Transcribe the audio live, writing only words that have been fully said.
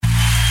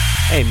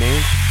Hey,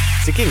 man.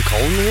 Is it getting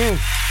cold in here?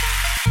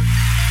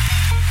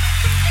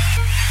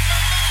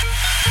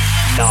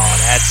 No,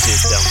 that's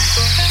just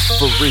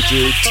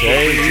frigid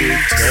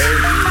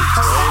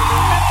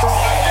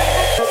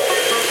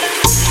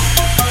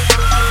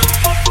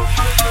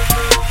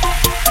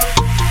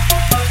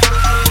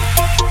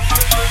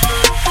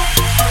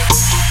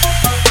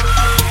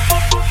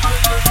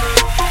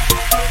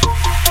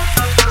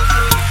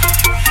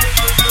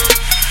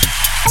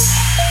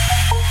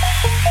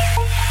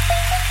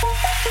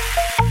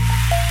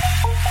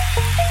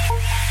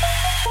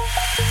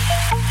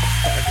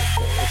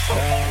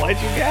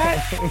What you got?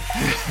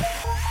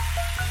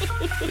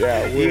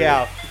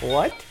 Yeah,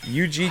 What?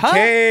 UGK. Huh?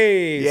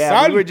 Yeah,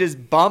 son. we were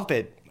just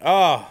bumping.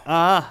 Oh,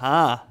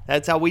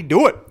 That's how we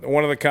do it.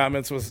 one of the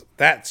comments was,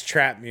 "That's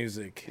trap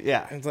music."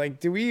 Yeah. It's like,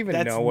 do we even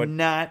That's know what?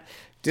 not.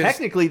 Does-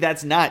 Technically,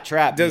 that's not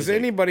trap Does music.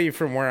 anybody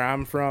from where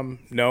I'm from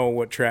know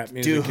what trap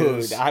music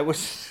is? Dude, I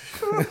was.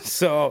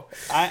 So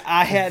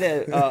I had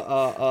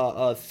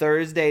a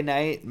Thursday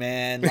night,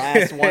 man,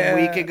 last 1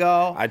 week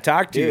ago. I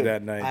talked to you Dude,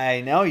 that night. I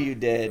know you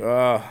did.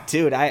 Ugh.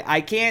 Dude, I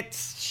can't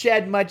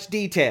shed much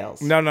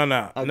details. No.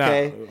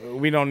 Okay. No,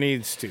 we don't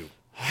need to.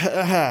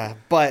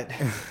 But,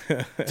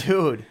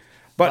 dude,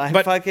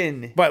 But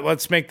fucking. But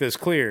let's make this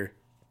clear.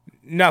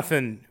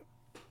 Nothing.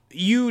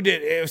 You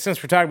did,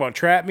 since we're talking about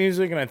trap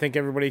music, and I think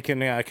everybody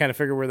can kind of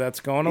figure where that's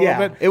going a little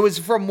Yeah, bit. it was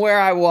from where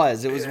I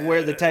was. It was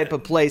where the type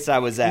of place I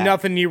was at.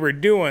 Nothing you were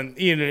doing,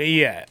 you know.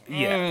 Yeah.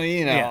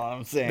 You know what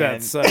I'm saying.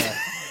 That's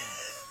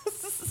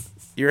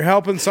you're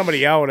helping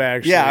somebody out,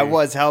 actually. Yeah, I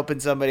was helping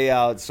somebody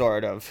out,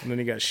 sort of. And then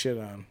you got shit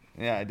on.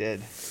 Yeah, I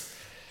did.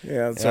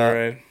 Yeah, that's Yeah. all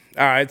right.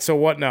 All right. So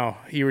what now?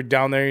 You were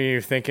down there and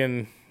you're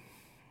thinking,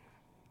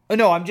 Oh,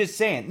 no, I'm just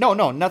saying. No,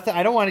 nothing.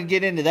 I don't want to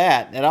get into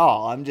that at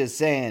all. I'm just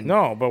saying.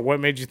 no, but what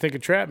made you think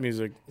of trap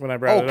music when I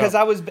brought Oh, it because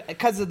up?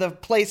 because of the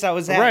place I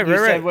was at. Right, and you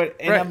right, said right, what,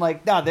 and right. I'm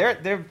like, no,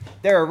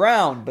 they're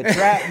around, but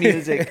trap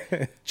music,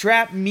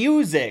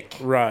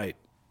 Right.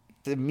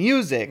 the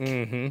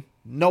music,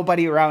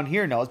 nobody around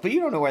here knows. But you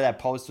don't know where that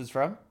post was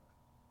from.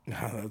 No,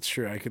 that's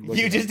true. I could look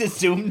You it just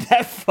assumed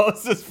that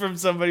post was from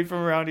somebody from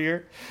around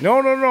here.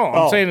 No. Oh.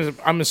 I'm saying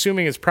I'm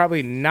assuming it's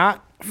probably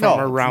not from No,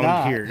 it's around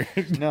not. here.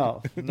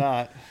 No,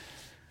 not.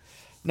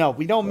 No,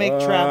 we don't make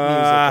trap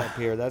music up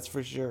here. That's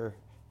for sure.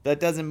 That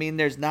doesn't mean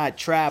there's not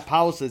trap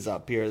houses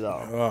up here,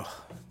 though.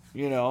 Ugh.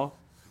 You know,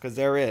 because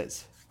there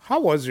is. How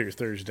was your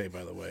Thursday,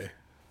 by the way?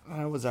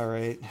 That was all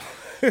right.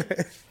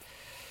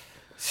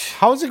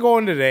 How's it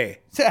going today?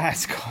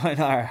 That's going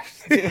all right.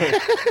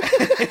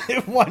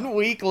 Dude. 1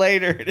 week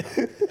later.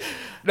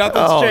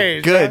 Nothing's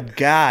changed. Good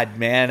God,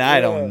 man.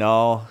 I don't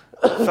know.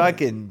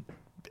 Fucking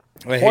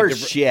I hate horse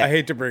to br- shit. I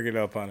hate to bring it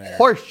up on air.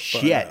 horse but,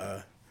 shit.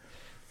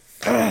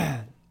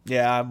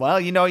 Yeah, well,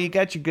 you know, you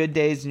got your good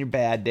days and your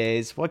bad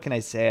days. What can I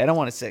say? I don't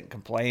want to sit and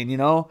complain, you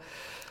know?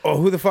 Oh,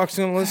 who the fuck's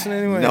gonna listen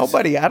anyway?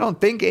 Nobody. I don't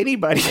think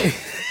anybody.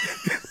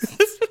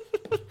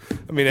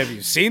 I mean, have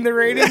you seen the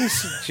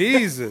ratings?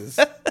 Jesus.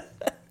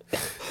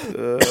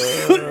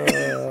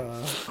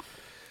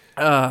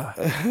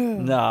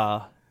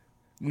 No.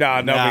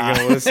 Nah, nobody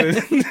gonna listen.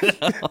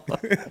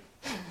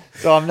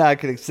 So I'm not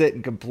going to sit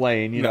and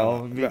complain, you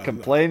No, know? Be no.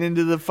 complaining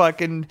to the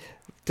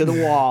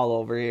wall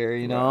over here,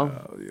 you know?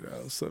 Well, you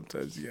know,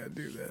 sometimes you gotta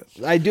do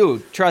that. I do.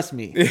 Trust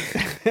me.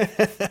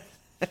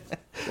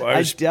 Well,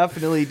 I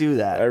definitely do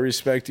that. I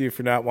respect you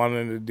for not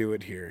wanting to do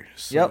it here.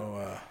 So, Yep.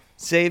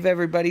 Save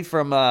everybody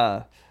from,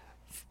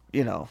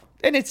 you know,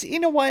 and it's, you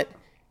know what?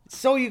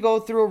 So you go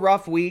through a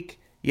rough week,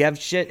 you have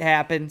shit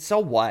happen, so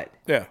what?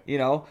 Yeah. You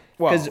know?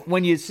 Well- Because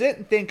when you sit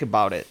and think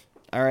about it,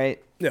 all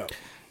right? Yeah.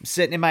 I'm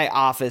sitting in my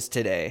office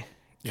today.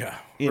 Yeah.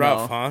 You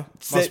Rough, know, huh?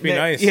 Must sitting be there-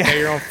 nice. yeah. Get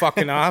your own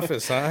fucking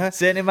office, huh?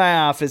 Sitting in my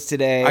office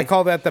today. I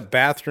call that the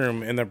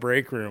bathroom in the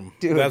break room.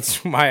 Dude.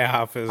 That's my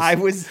office. I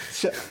was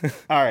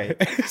all right.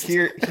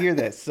 Hear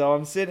this. So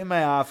I'm sitting in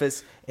my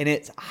office and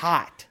it's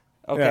hot,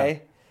 okay, Yeah.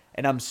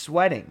 and I'm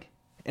sweating,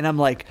 and I'm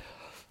like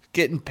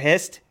getting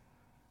pissed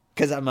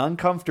because I'm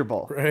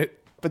uncomfortable. right.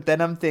 But then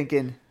I'm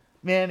thinking,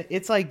 man,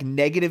 it's like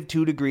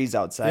 -2 degrees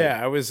outside.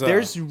 Yeah, I was.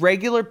 There's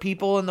regular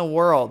people in the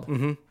world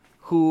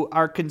who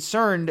are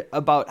concerned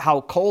about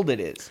how cold it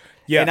is.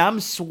 Yeah. And I'm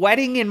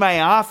sweating in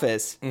my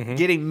office,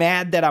 getting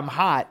mad that I'm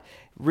hot,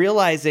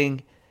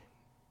 realizing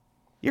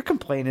you're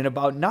complaining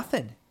about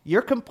nothing.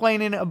 You're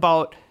complaining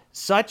about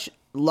such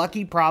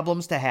lucky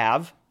problems to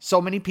have. So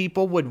many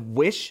people would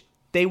wish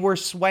they were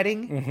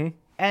sweating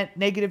at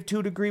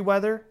 -2 degree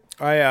weather.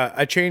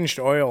 I changed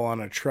oil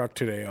on a truck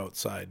today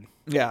outside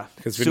Yeah.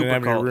 because we super didn't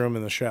have cold. any room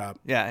in the shop.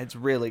 Yeah, it's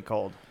really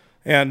cold.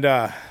 And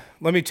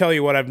let me tell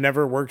you what, I've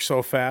never worked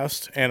so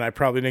fast, and I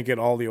probably didn't get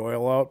all the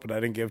oil out, but I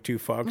didn't give two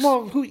fucks.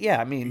 Well,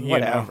 I mean,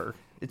 whatever. know,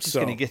 It's just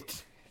so- gonna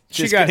get.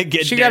 she Just got gonna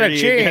get she got a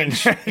dirty again.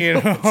 change, you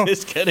know.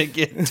 It's just gonna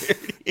get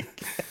dirty.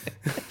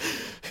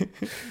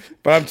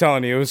 But I'm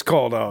telling you, it was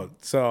cold out.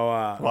 So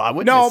Well, I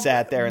wouldn't no, have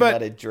sat there and but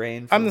let it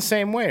drain. For, I'm the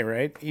same way,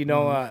 right? You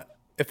know,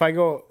 if I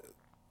go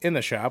in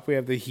the shop, we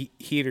have the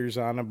heaters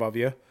on above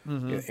you,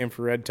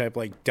 infrared type,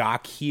 like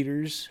dock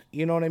heaters.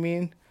 You know what I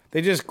mean?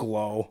 They just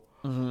glow.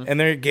 and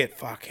they get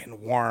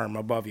fucking warm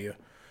above you.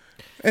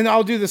 And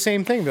I'll do the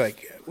same thing. Be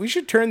like, we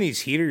should turn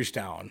these heaters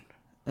down.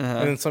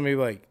 And then somebody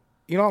be like,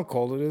 you know how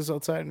cold it is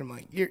outside? And I'm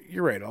like,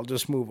 you're right. I'll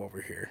just move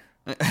over here.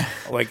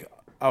 Like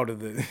out of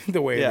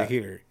the way of the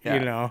heater, you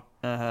know?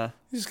 You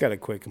just got to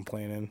quit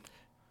complaining.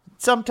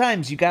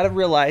 Sometimes you got to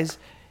realize,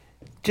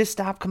 just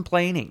stop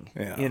complaining.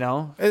 Yeah. You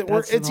know?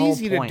 It's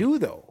easy to do,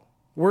 though.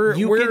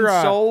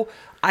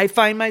 I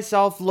find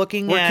myself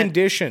looking we're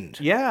conditioned.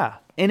 Yeah.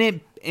 And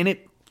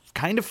it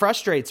kind of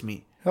frustrates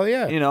me. Hell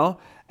yeah. You know?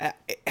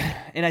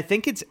 And I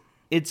think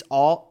it's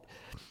all,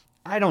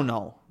 I don't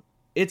know.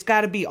 It's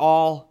got to be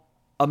all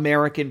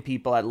American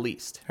people at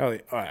least. Hell yeah.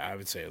 I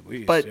would say at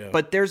least.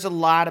 But there's a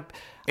lot of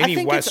any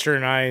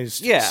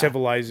westernized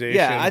civilization.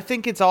 Yeah, I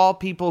think it's all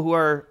people who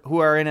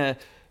are in a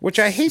which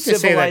I hate to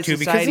say that too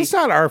because it's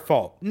not our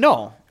fault.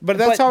 No, but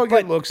that's how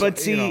it looks. But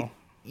see,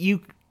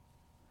 you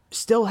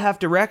still have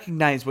to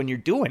recognize when you're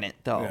doing it,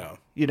 though. Yeah.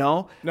 You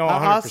know, no,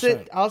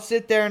 100%. I'll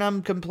sit there and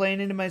I'm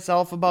complaining to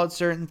myself about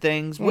certain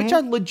things, which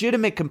are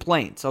legitimate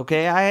complaints.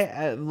 Okay,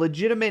 I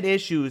legitimate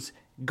issues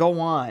go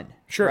on,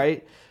 sure,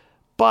 right?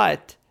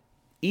 But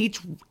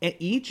each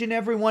and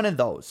every one of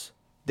those,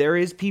 there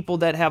is people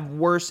that have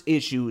worse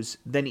issues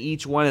than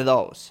each one of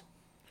those.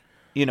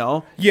 You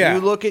know, yeah. You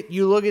look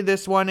at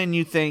this one and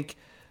you think,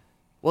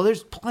 well,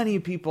 there's plenty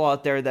of people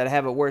out there that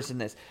have it worse than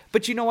this.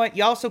 But you know what?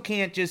 You also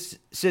can't just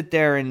sit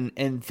there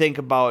and think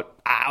about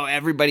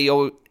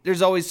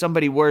there's always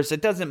somebody worse.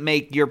 It doesn't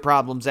make your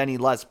problems any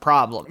less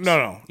problems.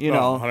 No. You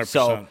know, 100%.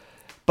 So,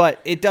 but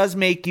it does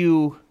make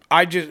you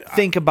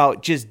think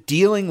about just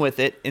dealing with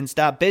it and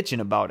stop bitching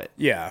about it.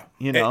 Yeah.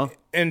 You know?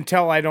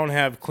 Until I don't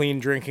have clean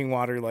drinking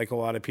water like a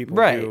lot of people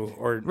do.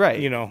 Or,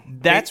 you know.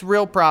 That's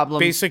real problem.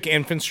 Basic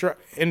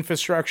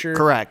infrastructure.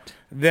 Correct.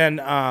 Then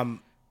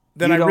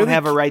you don't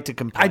have a right to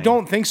complain. I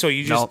don't think so.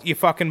 You just you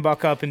fucking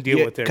buck up and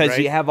deal with it, right? Because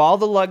you have all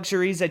the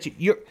luxuries that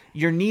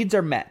your needs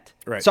are met.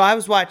 Right. So I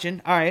was watching.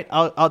 All right,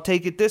 I'll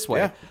take it this way.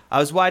 Yeah. I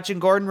was watching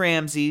Gordon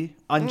Ramsay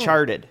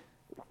Uncharted.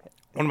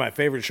 One of my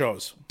favorite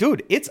shows,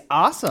 dude. It's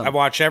awesome. I've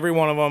watched every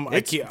one of them.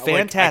 It's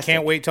fantastic. I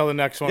can't wait till the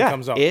next one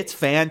comes out. It's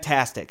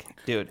fantastic,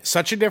 dude.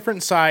 Such a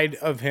different side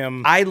of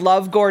him. I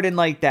love Gordon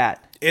like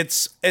that.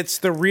 It's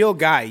the real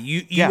guy.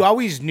 You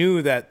always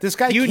knew that this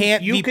guy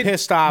can't be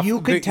pissed off.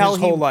 You could tell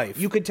his whole life.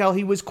 You could tell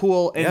he was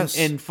cool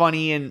and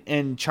funny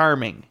and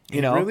charming.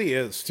 You know, he really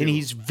is, too. And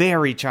he's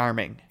very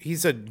charming.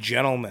 He's a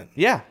gentleman.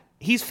 Yeah,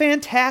 he's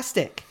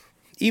fantastic.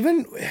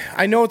 Even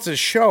I know it's a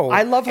show.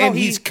 I love how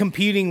he's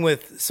competing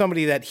with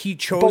somebody that he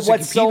chose. But what's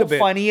what's so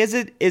funny is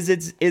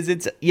it's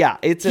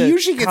he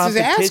usually gets his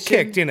ass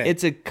kicked in it.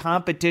 It's a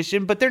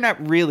competition, but they're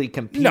not really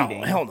competing.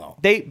 No, hell no.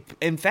 They,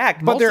 in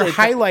fact, but they're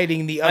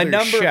highlighting the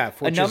other chef.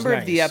 Which a number is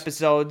nice. of the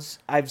episodes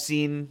I've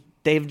seen,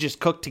 they've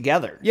just cooked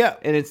together. Yeah,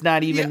 and it's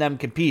not even them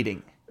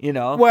competing. You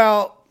know,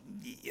 well.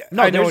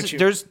 No,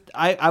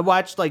 I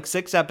watched like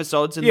 6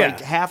 episodes and like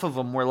half of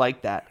them were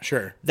like that.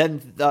 Sure.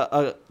 Then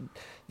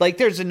like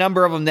there's a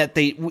number of them that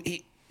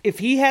if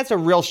he has a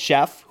real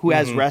chef who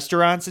has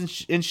restaurants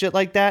and shit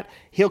like that,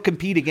 he'll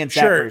compete against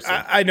that person.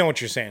 I know what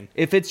you're saying.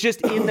 If it's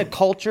just in the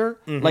culture,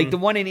 like the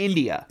one in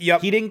India,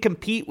 he didn't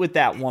compete with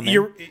that woman.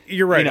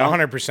 You're right, you know?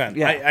 100%.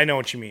 Yeah. I know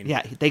what you mean.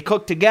 Yeah, they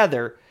cooked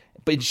together,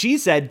 but she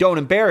said, "Don't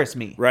embarrass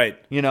me." Right.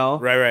 You know.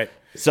 Right.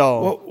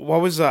 So what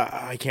was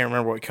I can't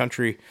remember what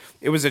country.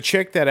 It was a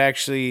chick that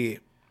actually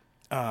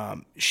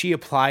she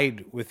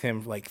applied with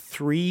him like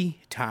 3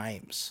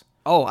 times.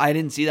 Oh, I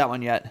didn't see that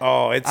one yet.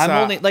 Oh, it's I'm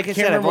only like I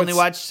said, I've only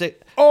watched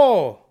 6.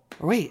 Oh,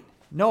 wait,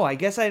 no, I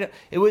guess I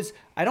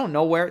don't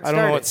know where it started.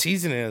 I don't know what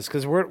season it is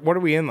because what are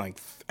we in? Like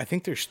I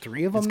think there's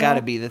 3 of them. It's got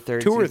to be the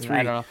 3rd 2 season. or 3.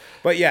 I don't know.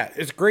 But yeah,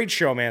 it's a great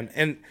show, man.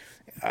 And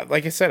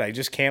like I said, I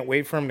just can't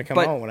wait for him to come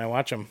out when I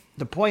watch him.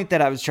 The point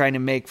that I was trying to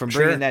make from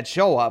bringing that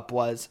show up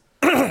was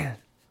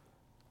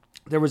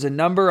there was a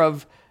number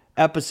of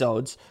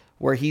episodes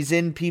where he's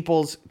in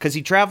because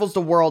he travels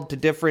the world to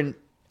different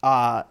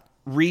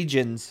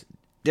regions,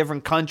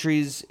 different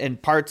countries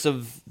and parts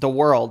of the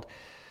world.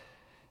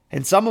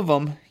 And some of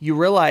them, you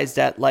realize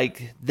that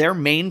like their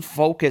main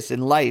focus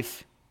in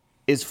life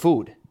is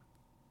food.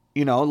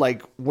 You know,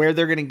 like where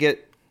they're going to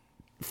get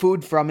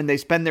food from, and they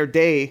spend their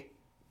day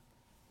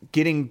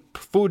getting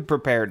food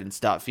prepared and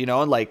stuff, you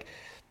know, like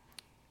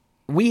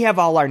we have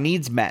all our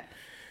needs met.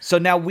 So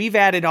now we've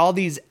added all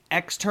these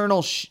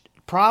external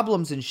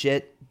problems and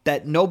shit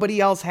that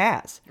nobody else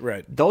has.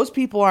 Right. Those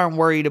people aren't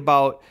worried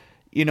about,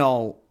 you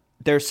know,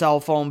 their cell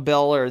phone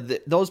bill, or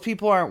those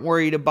people aren't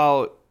worried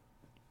about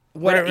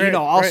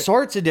all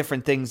sorts of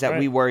different things that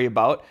we worry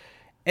about.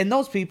 And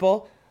those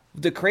people,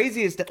 the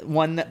craziest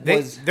one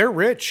they're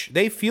rich.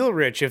 They feel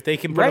rich if they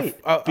can put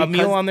a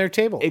meal on their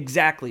table.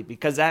 Exactly.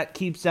 Because that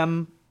keeps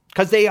them,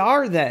 because they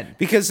are then.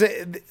 Because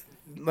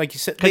like you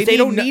said, they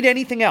don't need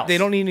anything else. They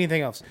don't need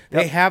anything else.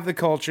 They have the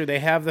culture, they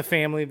have the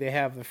family, they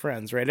have the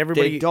friends, right?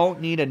 They don't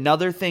need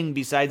another thing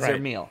besides their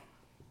meal.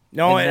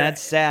 No, and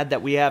that's sad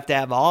that we have to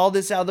have all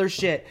this other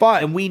shit,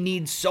 and we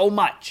need so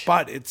much.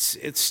 But it's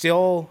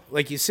still,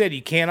 like you said,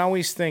 you can't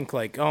always think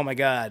like, oh my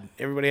God,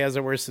 everybody has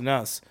it worse than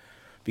us.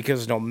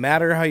 because no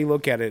matter how you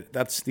look at it,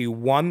 that's the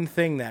one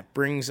thing that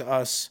brings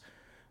us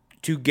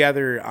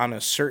together on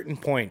a certain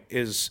point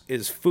is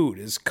food,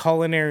 is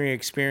culinary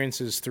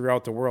experiences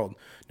throughout the world.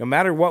 No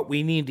matter what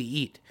we need to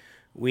eat,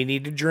 we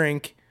need to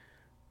drink,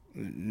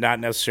 not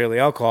necessarily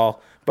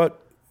alcohol,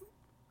 but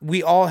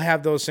we all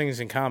have those things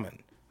in common.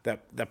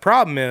 The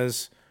problem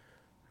is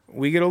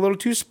we get a little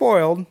too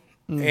spoiled,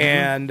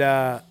 and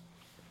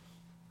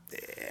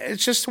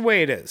it's just the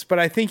way it is. But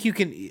I think you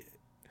can.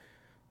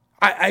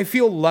 I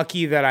feel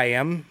lucky that I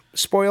am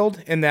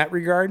spoiled in that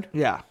regard.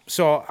 Yeah.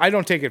 So I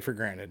don't take it for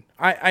granted.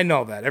 I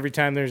know that every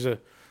time there's a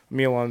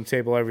meal on the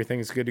table,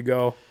 everything's good to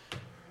go,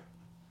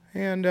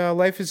 and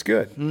life is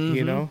good.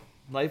 You know,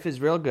 Life is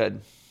real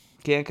good.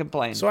 Can't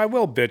complain. so I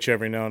will bitch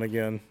every now and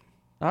again.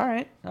 All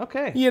right.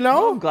 Okay. You know?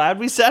 Well, I'm glad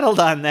we settled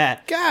on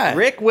that. God.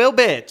 Rick will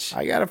bitch.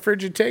 I got a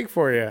frigid take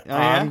for you. Oh,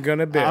 yeah? I'm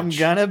gonna bitch. I'm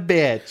gonna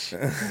bitch.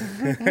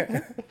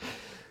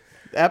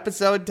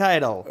 Episode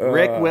title: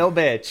 Rick will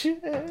bitch.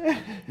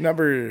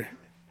 Number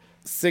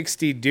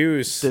 60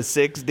 deuce. The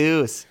 6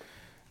 deuce.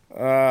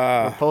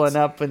 We're pulling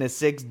up in a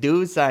 6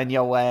 deuce on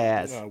your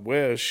ass. I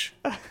wish.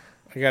 I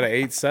got an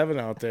 8-7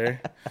 out there.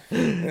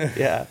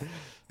 Yeah.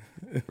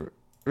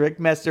 Rick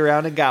messed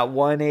around and got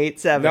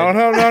 187.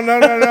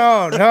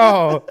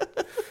 No.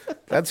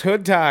 That's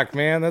hood talk,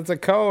 man. That's a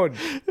code.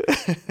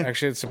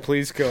 Actually, it's a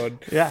police code.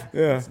 Yeah.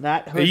 Yeah. It's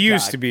not hood It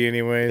used talk. to be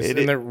anyways.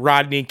 In the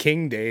Rodney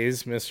King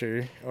days,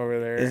 mister over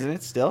there. Isn't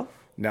it still?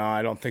 No,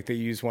 I don't think they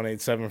use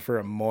 187 for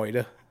a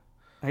moida.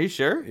 Are you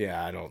sure?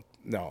 Yeah, I don't.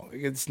 No,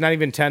 it's not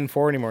even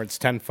 10-4 anymore. It's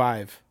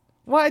 10-5.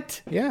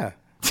 What? Yeah.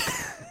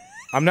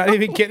 I'm not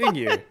even kidding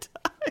you.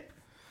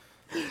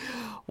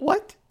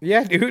 What?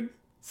 Yeah, dude.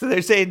 So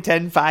they're saying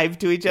 10-5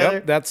 to each other?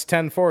 Yep, that's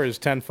 10-4 is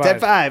 10-5.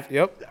 10-5.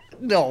 Yep.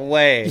 No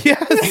way.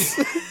 Yes.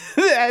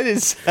 that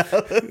is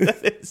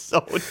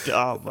so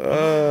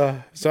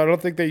dumb. So I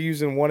don't think they're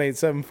using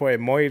 187 for a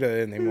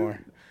moida anymore.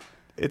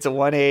 It's a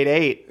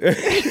 188.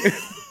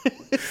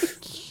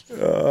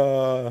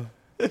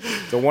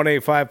 It's a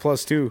 185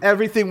 plus 2.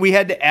 Everything we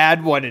had to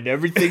add one, and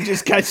everything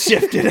just got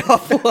shifted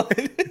up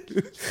one.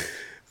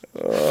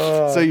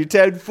 So your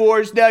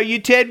 10-4s, now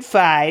you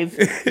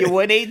 10-5. Your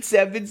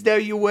 187s, now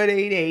you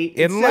 188.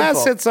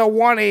 Unless it's a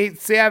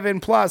 187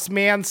 plus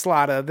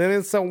manslaughter, then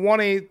it's a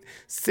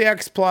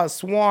 186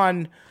 plus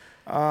 1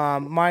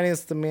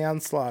 minus the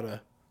manslaughter.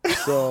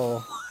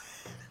 So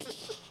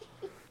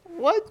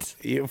What?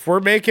 if we're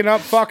making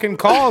up fucking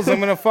calls, I'm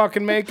gonna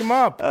fucking make them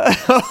up.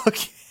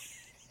 Okay.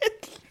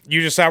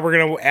 You just thought we're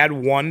gonna add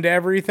 1 to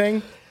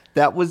everything?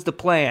 That was the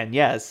plan,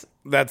 yes.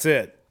 That's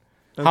it.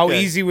 How Okay.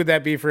 easy would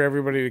that be for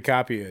everybody to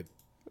copy it?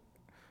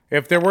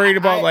 If they're worried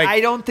about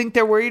I don't think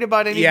they're worried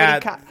about anybody. yeah,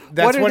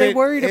 that's what are they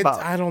worried it-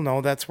 about? I don't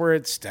know. That's where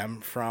it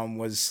stemmed from.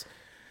 Was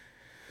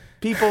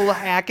People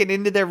hacking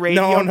into their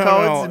radio No, codes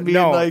no, and being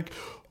no. like,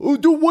 "Oh,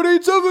 do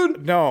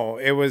 187." no,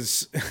 it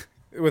was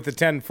with the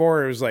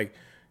 10-4. It was like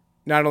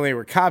not only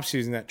were cops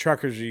using that,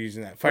 truckers were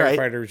using that,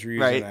 firefighters were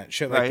using that,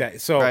 shit like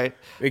that. So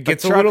it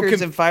gets but a little.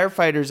 truckers and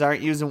firefighters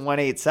aren't using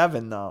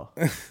 187 though.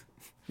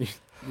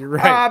 You're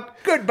right.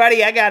 Good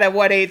buddy, I got a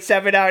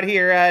 187 out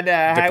here on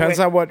Depends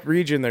highway. on what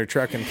region they're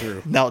trucking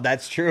through. No,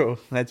 that's true.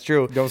 That's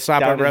true. Don't stop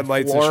Down at red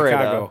lights in Florida.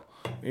 Chicago.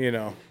 You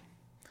know.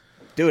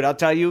 Dude, I'll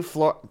tell you,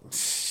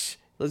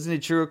 listen to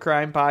true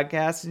crime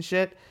podcasts and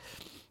shit.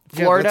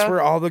 Yeah, Florida, that's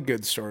where all the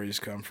good stories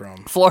come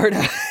from.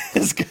 Florida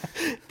is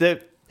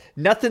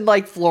nothing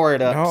like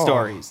Florida No,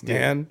 stories, dude.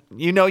 man.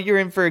 You know you're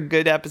in for a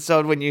good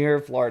episode when you hear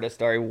a Florida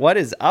story. What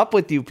is up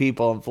with you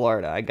people in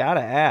Florida? I gotta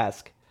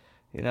ask.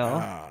 You know?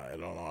 I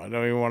don't know. I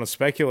don't even want to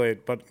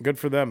speculate, but good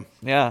for them.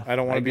 Yeah. I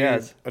don't want to be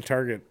guess. a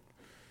target.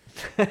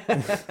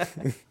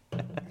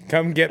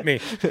 Come get me.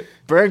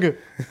 Bring it.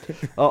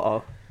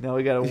 Uh-oh. Now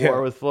we got a Yeah.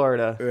 war with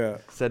Florida. Yeah.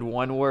 Said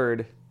one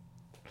word.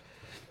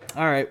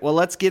 All right. Well,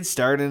 let's get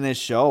started in this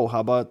show. How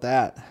about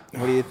that?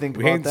 What do you think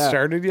We about ain't that?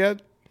 started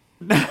yet?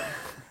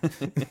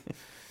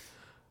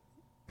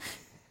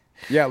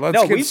 Yeah, let's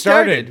No, get we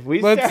started. started.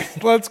 We let's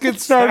started. let's get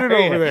started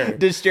Sorry, over there.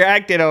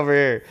 Distracted over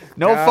here.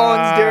 No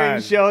phones during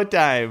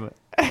showtime.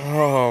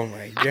 Oh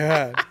my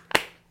god.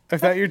 I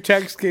thought your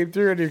text came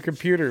through on your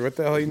computer. What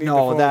the hell you need the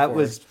No, phone that for?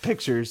 was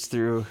pictures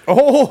through.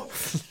 Oh.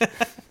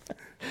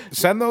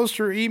 Send those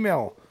through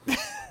email.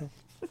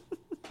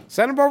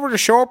 Send them over to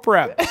Show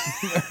Prep.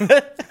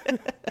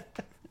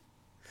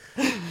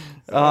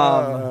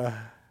 All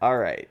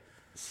right.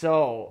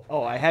 So,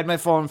 I had my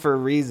phone for a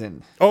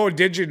reason. Oh,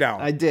 did you now?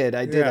 I did.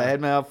 I Yeah. had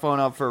my phone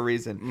out for a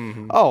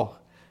reason. Oh,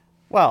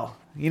 well,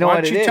 you know Why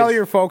what don't it you is? tell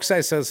your folks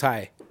I says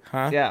hi?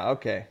 Huh? Yeah,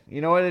 okay.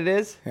 You know what it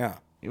is? Yeah.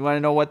 You want to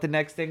know what the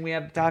next thing we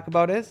have to talk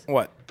about is?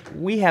 What?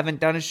 We haven't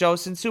done a show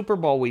since Super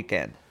Bowl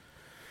weekend.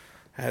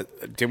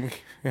 Did we?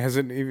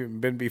 Hasn't even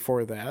been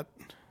before that.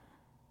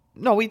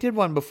 No, we did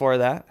one before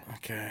that.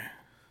 Okay.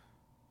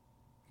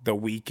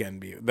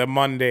 The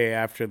Monday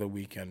after the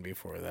weekend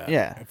before that.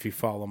 Yeah. If you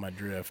follow my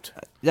drift.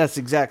 That's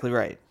exactly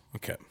right.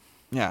 Okay.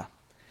 Yeah.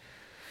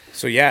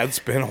 So yeah, it's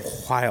been a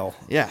while.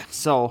 Yeah.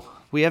 So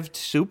We have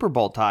Super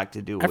Bowl talk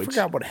to do. I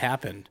forgot what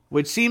happened.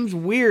 Which seems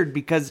weird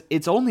because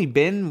it's only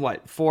been,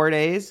 4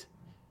 days?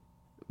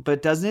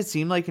 But doesn't it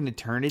seem like an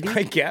eternity?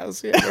 I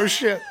guess. Yeah, no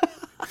shit.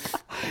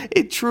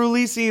 It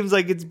truly seems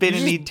like it's been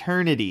an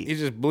eternity. You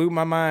just blew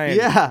my mind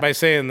by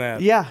saying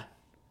that. Yeah.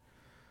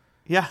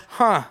 Yeah.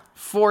 Huh.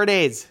 4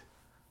 days.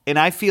 And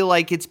I feel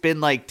like it's been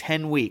like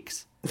 10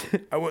 weeks.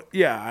 I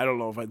don't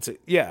know if I'd say.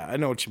 Yeah, I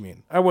know what you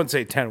mean. I wouldn't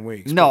say 10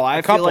 weeks. No,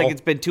 I feel like it's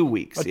been 2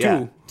 weeks. A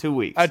two. 2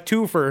 weeks. A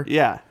twofer.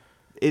 Yeah.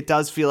 It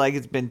does feel like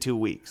it's been 2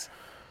 weeks.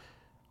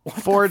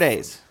 4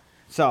 days.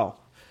 So,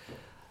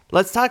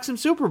 let's talk some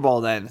Super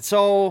Bowl then.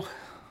 So,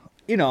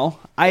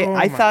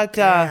 I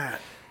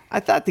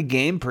thought the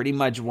game pretty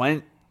much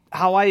went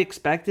how I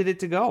expected it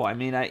to go. I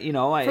mean, for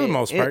the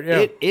most part,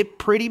 yeah. It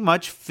pretty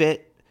much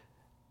fit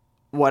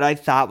what I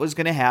thought was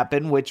going to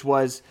happen, which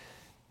was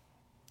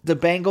the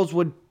Bengals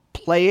would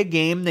play a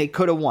game they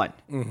could have won,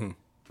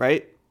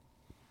 right?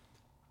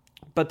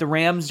 But the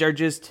Rams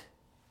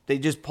they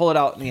just pull it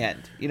out in the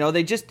end.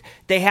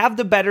 They have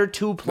the better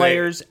two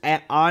players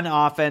on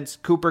offense,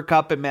 Cooper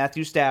Kupp and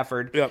Matthew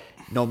Stafford. Yep.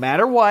 No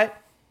matter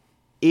what,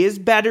 is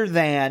better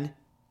than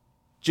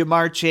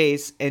Jamar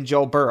Chase and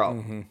Joe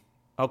Burrow.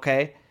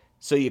 Okay?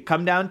 So you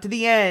come down to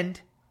the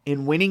end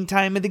in winning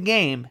time of the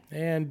game.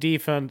 And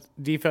defense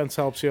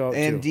helps you out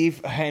too.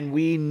 And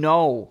we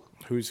know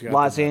who's got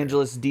Los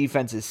Angeles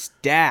defense is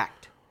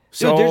stacked.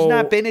 So there's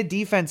not been a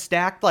defense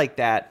stacked like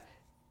that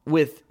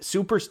with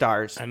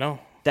superstars. I know.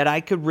 That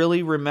I could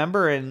really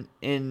remember in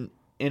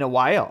a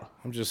while.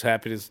 I'm just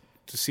happy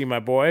to see my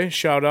boy.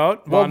 Shout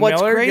out Von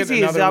what's Miller,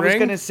 crazy is I was ring.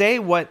 going to say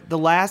what the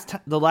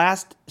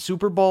last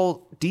Super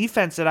Bowl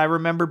defense that I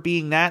remember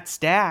being that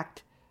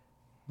stacked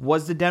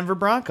was the Denver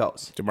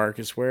Broncos.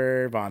 DeMarcus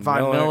Ware, Von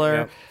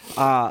Miller,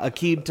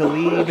 Aqib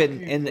Talib,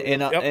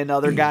 and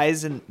other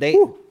guys, and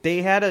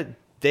they had a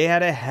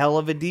hell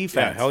of a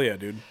defense. Yeah, hell yeah,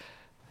 dude.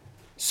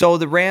 So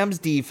the Rams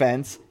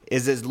defense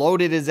is as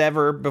loaded as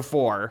ever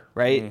before,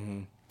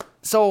 right?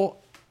 So,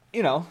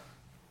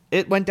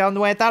 it went down the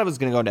way I thought it was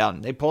going to go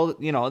down. They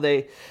pulled,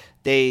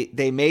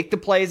 they make the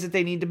plays that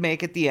they need to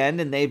make at the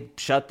end, and they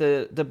shut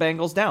the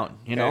Bengals down.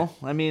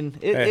 I mean,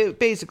 it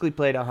basically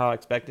played out how I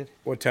expected.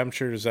 What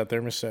temperature does that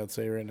thermostat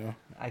say right now?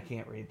 I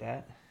can't read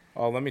that.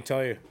 Oh, let me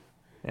tell you.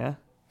 Yeah.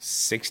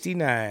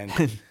 69.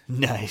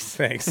 Nice.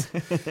 Thanks.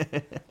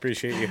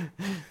 Appreciate you.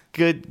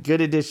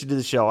 Good addition to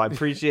the show. I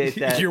appreciate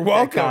that. You're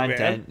welcome, that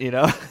content,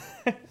 man.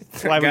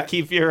 That's why we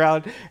keep you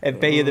around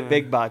and pay you the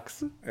big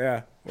bucks.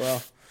 Yeah.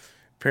 Well,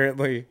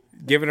 apparently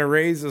giving a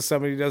raise to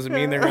somebody doesn't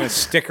mean they're going to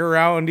stick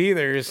around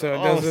either. So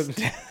it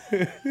doesn't.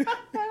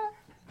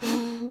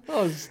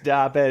 Oh,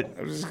 stop it.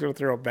 I'm just going to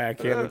throw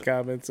backhanded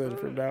comments in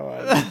from now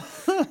on.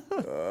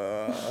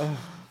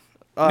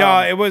 No,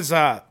 it was,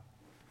 I'll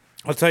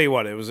tell you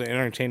what, it was an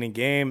entertaining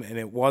game, and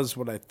it was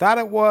what I thought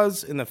it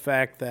was in the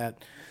fact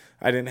that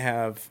I didn't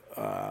have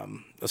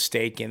a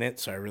stake in it,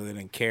 so I really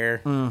didn't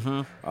care.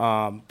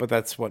 But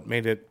that's what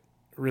made it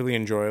really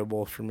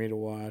enjoyable for me to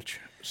watch.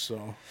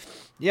 So,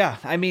 yeah,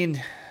 I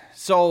mean,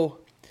 so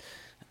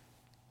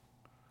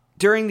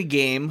during the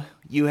game,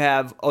 you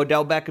have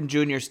Odell Beckham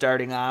Jr.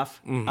 starting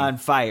off on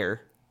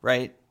fire,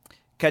 right?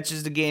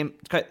 Catches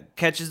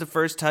the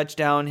first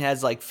touchdown,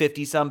 has like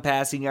 50-some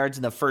passing yards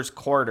in the first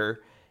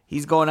quarter.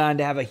 He's going on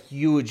to have a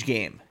huge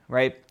game,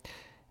 right?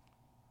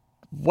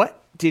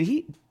 What did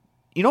he?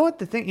 You know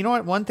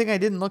what one thing I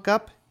didn't look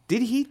up?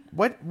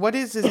 What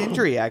is his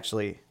injury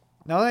actually?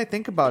 Now that I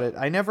think about it,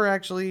 I never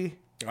actually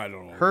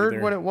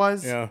heard what it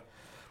was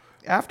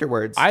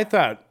afterwards. I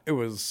thought it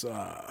was,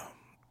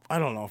 I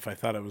don't know if I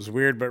thought it was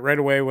weird, but right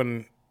away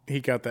when he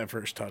got that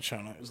first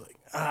touchdown, I was like,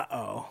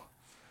 uh-oh.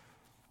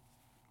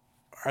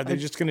 Are they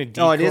just going to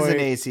decoy? Oh, it is an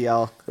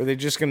ACL. Are they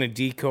just going to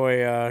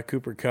decoy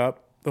Cooper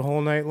Kupp the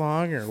whole night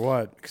long or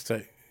what?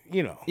 Because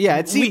yeah,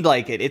 it seemed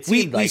like it.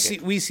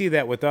 We see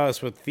that with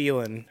us with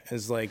Thielen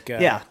is like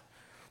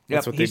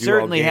that's what they he do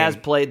certainly all game. has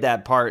played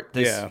that part,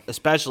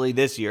 especially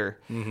this year.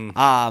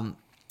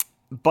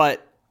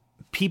 But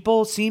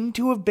people seem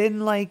to have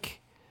been like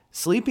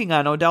sleeping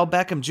on Odell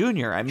Beckham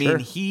Jr. I mean,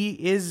 he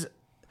is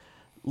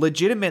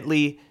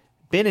legitimately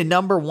been a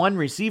number one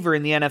receiver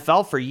in the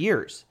NFL for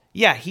years.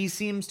 Yeah, he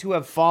seems to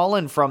have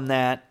fallen from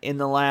that in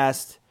the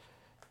last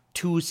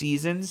 2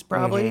 seasons,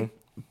 probably.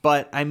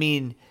 But I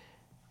mean,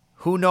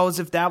 who knows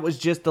if that was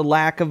just the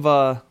lack of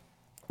a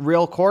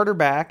real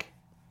quarterback?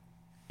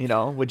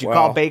 Would you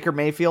call Baker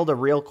Mayfield a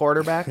real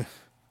quarterback?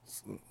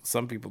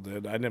 Some people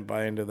did. I didn't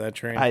buy into that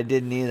train. I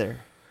didn't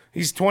either.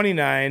 He's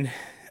 29.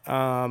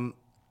 I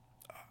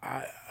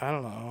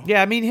don't know.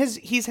 Yeah, I mean,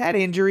 he's had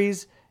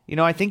injuries.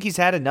 I think he's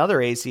had another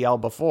ACL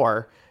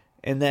before.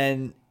 And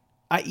then,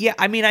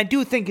 I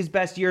do think his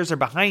best years are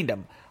behind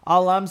him.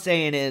 All I'm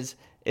saying is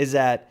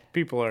that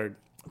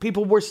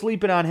people were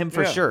sleeping on him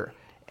for sure.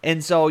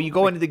 And so you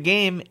go into the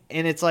game,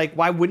 and it's like,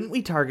 why wouldn't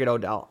we target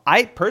Odell?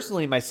 I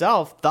personally,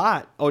 myself,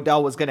 thought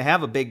Odell was going to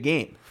have a big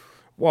game.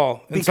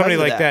 Well, and somebody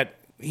like that,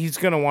 he's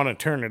going to want to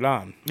turn it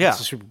on. Yeah. It's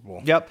the Super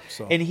Bowl. Yep.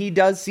 So. And he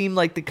does seem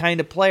like the kind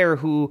of player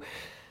who,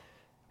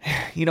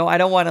 I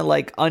don't want to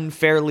like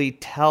unfairly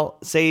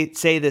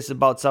say this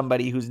about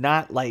somebody who's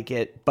not like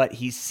it, but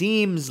he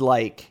seems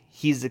like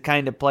he's the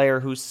kind of player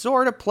who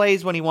sort of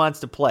plays when he wants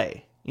to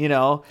play,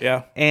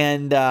 Yeah.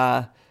 And,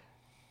 I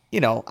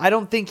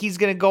don't think he's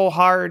going to go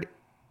hard.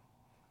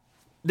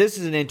 This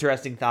is an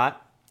interesting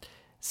thought.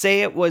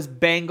 Say it was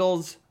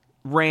Bengals,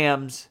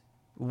 Rams,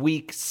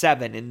 week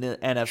 7 in the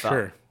NFL.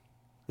 Sure.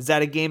 Is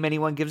that a game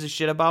anyone gives a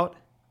shit about?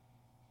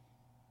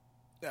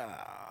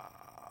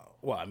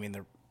 Well, I mean,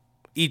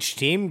 each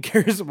team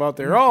cares about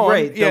their own.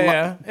 Right.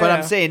 Yeah. But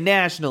I'm saying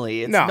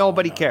nationally,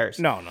 nobody cares.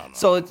 No.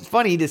 So it's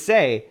funny to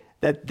say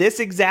that this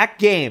exact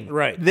game,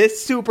 Right.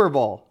 this Super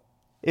Bowl,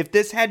 if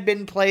this had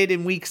been played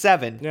in week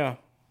 7, Yeah.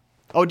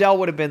 Odell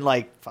would have been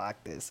like,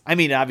 fuck this. I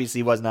mean, obviously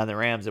he wasn't on the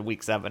Rams in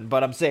week 7,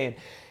 but I'm saying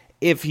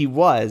if he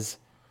was.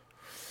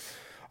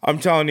 I'm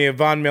telling you,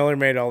 Von Miller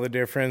made all the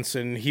difference,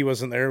 and he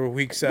wasn't there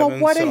week 7. Well,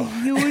 what a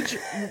huge.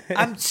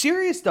 I'm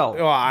serious though.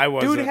 Well, I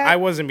wasn't. I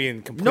wasn't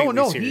being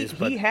completely serious.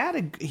 He had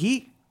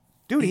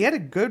a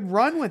good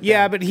run with.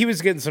 Yeah, them. but he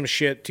was getting some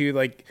shit too.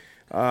 Like,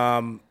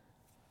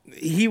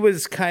 he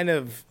was kind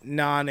of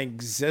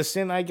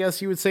non-existent, I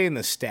guess you would say, in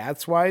the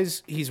stats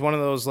wise. He's one of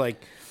those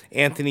like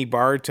Anthony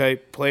Barr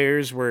type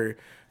players where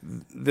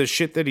the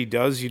shit that he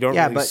does, you don't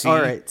really see. All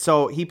right.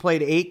 So he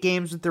played 8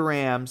 games with the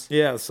Rams.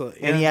 Yeah,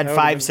 and he had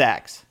 5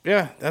 sacks.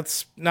 Yeah,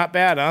 that's not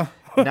bad, huh?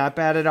 Not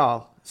bad at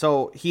all.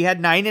 So he had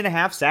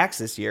 9.5 sacks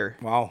this year.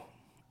 Wow.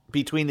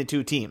 Between the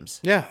two teams.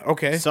 Yeah.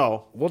 Okay.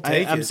 So we'll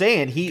take it. I'm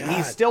saying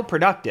he's still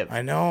productive.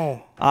 I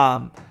know.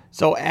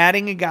 So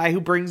adding a guy who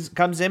brings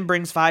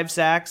 5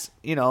 sacks,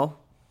 to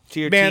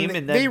your team, and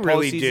then they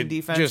really postseason did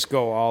defense. just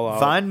go all out.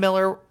 Von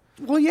Miller.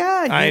 Well,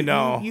 yeah, I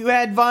know. You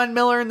had Von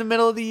Miller in the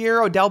middle of the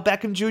year, Odell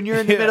Beckham Jr.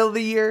 in the middle of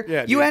the year.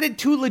 Yeah, you added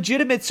 2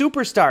 legitimate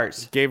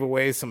superstars. Gave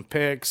away some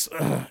picks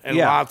and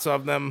lots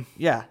of them.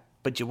 Yeah,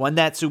 but you won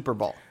that Super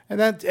Bowl.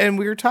 And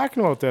we were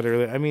talking about that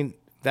earlier. I mean,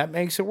 that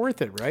makes it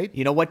worth it, right?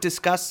 You know what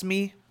disgusts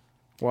me?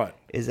 What?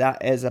 Is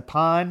that as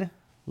upon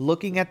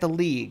looking at the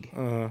league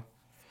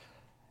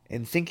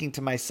and thinking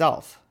to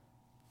myself,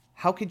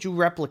 how could you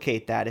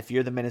replicate that if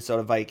you're the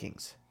Minnesota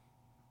Vikings?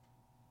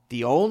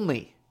 The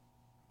only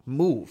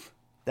move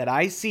that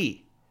I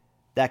see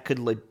that could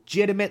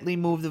legitimately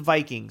move the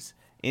Vikings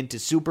into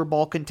Super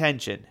Bowl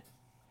contention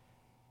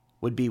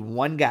would be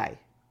one guy.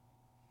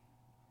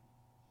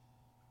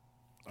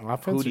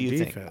 Offense. Who do you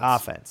defense? think?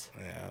 Offense.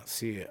 Yeah.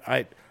 See,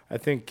 I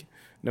think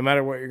no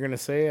matter what you're going to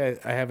say,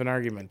 I have an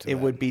argument to that. It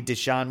would be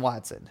Deshaun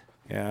Watson.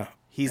 Yeah.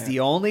 He's the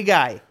only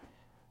guy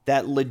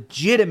that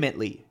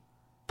legitimately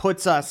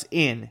puts us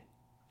in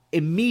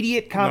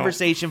immediate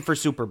conversation for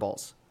Super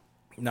Bowls.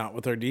 Not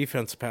with our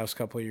defense the past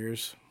couple of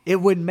years. It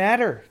wouldn't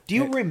matter. Do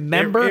you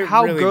remember it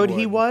how really good would.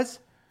 he was?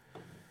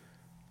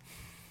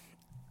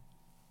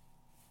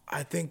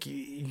 I think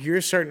you're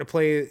starting to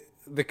play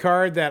the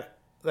card that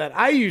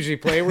I usually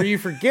play, where you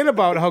forget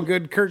about how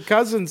good Kirk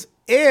Cousins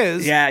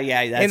is. Yeah,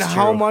 that's and true.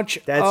 how much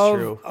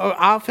true.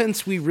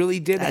 Offense we really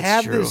did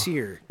have true. this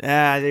year.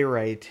 Yeah, you're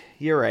right.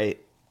 You're right.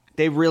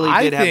 They really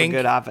did have a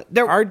good offense.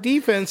 Our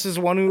defense is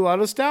one who let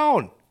us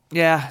down.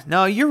 Yeah,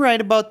 no, you're right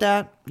about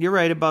that.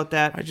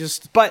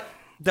 But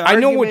I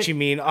know what you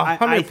mean, 100%.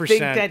 I think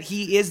that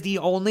he is the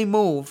only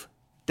move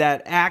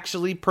that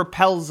actually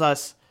propels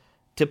us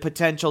to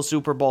potential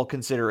Super Bowl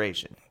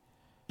consideration.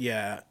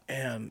 Yeah,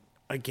 and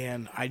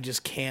again, I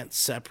just can't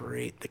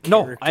separate the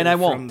character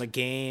from the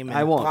game. And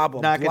I won't. Blah,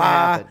 blah, Not going to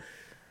happen.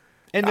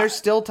 And there's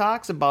still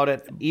talks about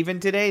it. Even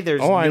today,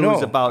 there's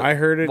news about I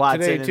heard it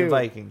Watson today and too. the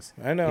Vikings.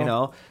 I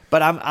know.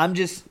 But I'm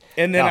just.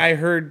 And then I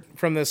heard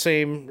from the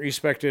same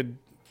respected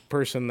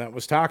person that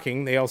was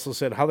talking, they also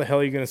said, how the hell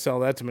are you going to sell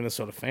that to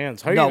Minnesota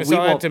fans? How are you going to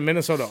sell that to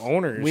Minnesota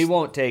owners? We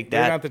won't take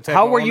They're that. not the type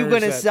How of are you owners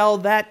going to sell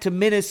that to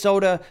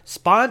Minnesota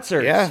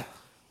sponsors? Yeah.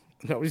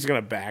 Nobody's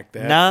going to back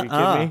that. Nah, Are you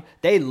kidding me?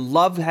 They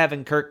love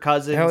having Kirk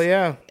Cousins. Hell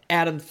yeah.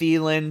 Adam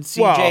Thielen,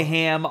 CJ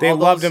Ham. They all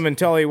loved those. him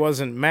until he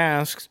wasn't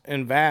masked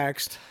and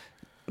vaxxed.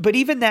 But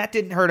even that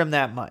didn't hurt him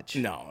that much.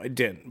 No, it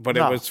didn't. But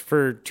it was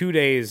for 2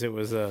 days. It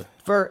was a.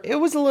 It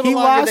was a little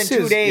longer than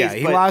 2 days. Yeah,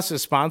 he lost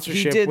his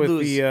sponsorship with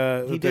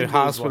the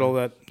hospital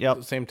at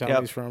the same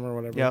town he's from or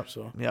whatever.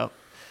 Yep.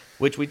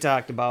 Which we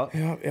talked about.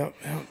 Yep.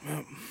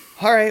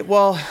 All right.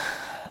 Well,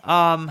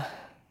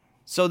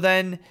 so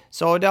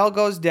Odell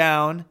goes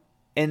down,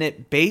 and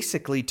it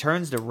basically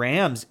turns the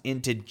Rams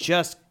into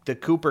just the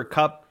Cooper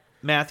Kupp,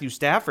 Matthew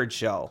Stafford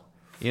show.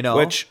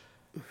 Which,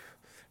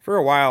 for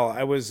a while,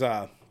 I was.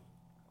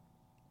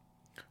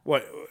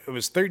 It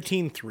was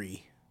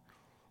 13-3.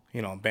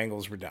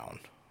 Bengals were down.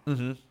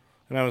 Mm-hmm.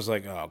 And I was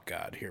like, oh,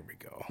 God, here we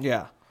go.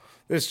 Yeah.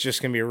 This is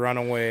just going to be a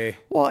runaway.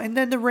 Well, and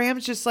then the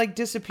Rams just,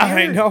 disappeared.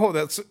 I know.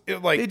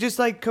 They just,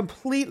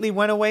 completely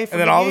went away from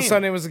the game. And then all all of a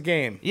sudden, it was a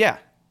game. Yeah.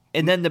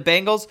 And then the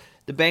Bengals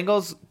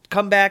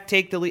come back,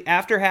 take the lead.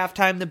 After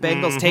halftime, the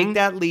Bengals take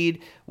that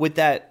lead with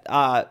that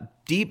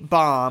deep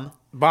bomb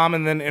Bomb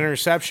and then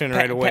interception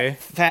right away.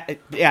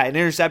 An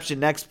interception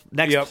next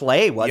Yep.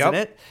 play, wasn't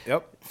Yep. it?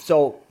 Yep.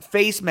 So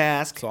face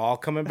mask. It's all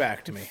coming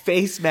back to me.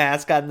 Face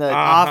mask on the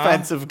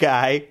offensive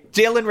guy.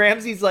 Jalen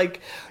Ramsey's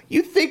like,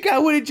 you think I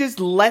would have just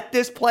let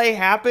this play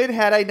happen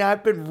had I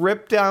not been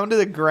ripped down to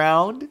the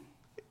ground?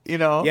 You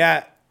know?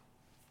 Yeah.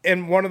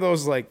 And one of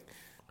those, like,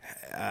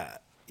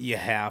 you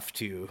have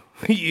to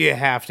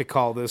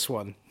call this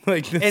one.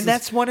 Like, And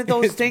that's one of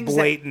those it's things.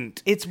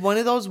 blatant. It's one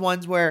of those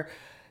ones where,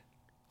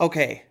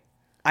 okay,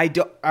 all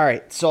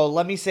right, so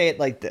let me say it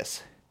like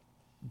this.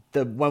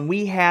 When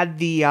we had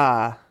the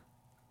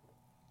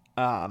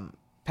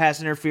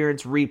pass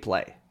interference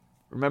replay,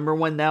 remember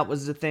when that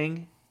was the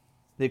thing?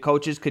 The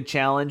coaches could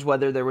challenge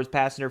whether there was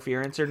pass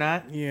interference or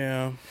not?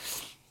 Yeah.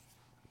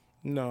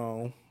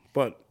 No.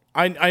 But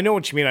I know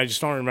what you mean. I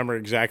just don't remember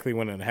exactly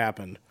when it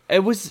happened.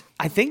 It was,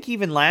 I think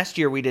even last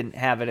year we didn't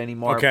have it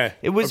anymore. Okay.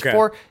 It was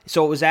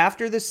so it was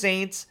after the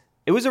Saints.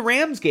 It was a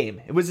Rams game.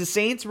 It was the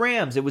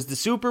Saints-Rams. It was the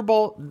Super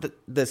Bowl.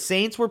 The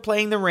Saints were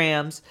playing the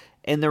Rams,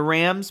 and the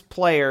Rams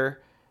player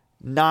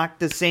knocked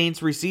the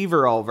Saints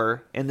receiver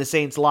over, and the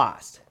Saints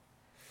lost.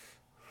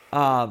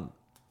 And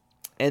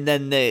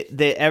then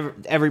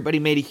everybody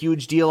made a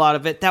huge deal out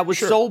of it. That was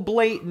so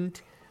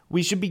blatant.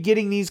 We should be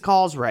getting these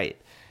calls right.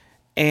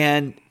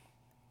 And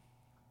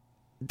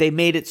they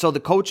made it so the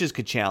coaches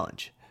could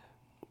challenge.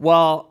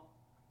 Well,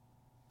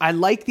 I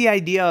like the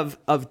idea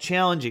of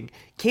challenging.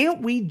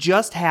 Can't we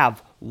just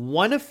have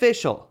one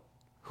official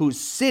who's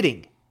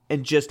sitting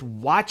and just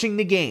watching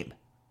the game,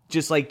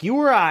 just like you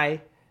or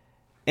I,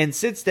 and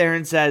sits there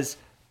and says,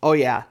 oh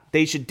yeah,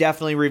 they should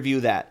definitely review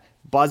that.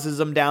 Buzzes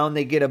them down,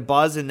 they get a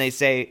buzz, and they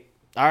say,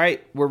 all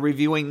right, we're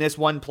reviewing this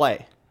one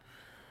play.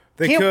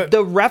 Can't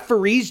the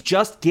referees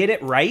just get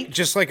it right?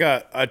 Just like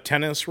a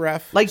tennis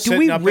ref. Like, do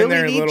we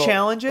really need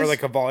challenges? Or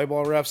like a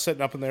volleyball ref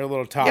sitting up in their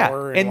little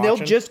tower. And they'll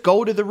just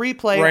go to the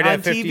replay right on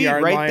at 50 TV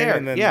yard right line, there.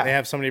 And then they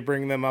have somebody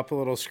bring them up a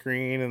little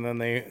screen, and then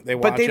they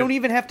watch But they don't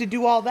even have to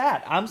do all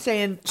that. I'm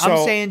saying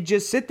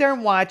just sit there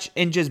and watch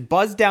and just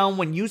buzz down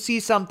when you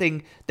see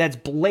something that's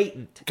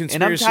blatant.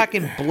 And I'm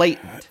talking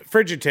blatant.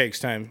 Frigid takes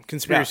time.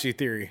 Conspiracy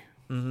theory.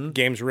 Mm-hmm.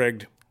 Game's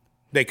rigged.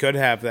 They could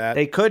have that.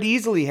 They could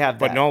easily have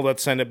that. But no,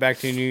 let's send it back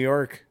to New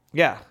York.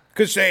 Yeah.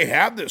 Because they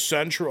have this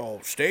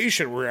central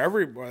station where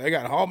they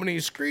got how many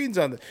screens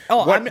on the.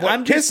 What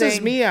just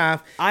pisses me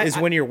off is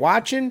when you're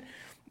watching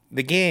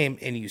the game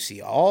and you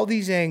see all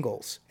these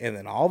angles, and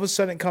then all of a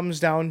sudden it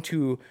comes down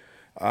to,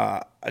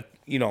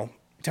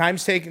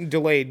 time's taken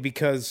delayed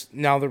because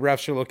now the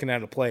refs are looking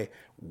at a play.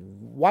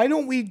 Why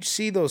don't we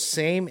see those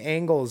same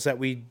angles that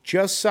we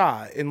just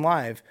saw in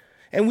live?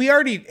 And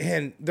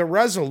the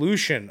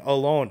resolution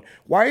alone,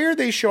 why are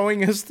they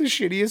showing us the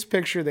shittiest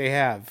picture they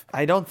have?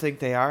 I don't think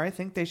they are. I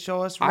think they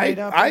show us right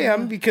up. I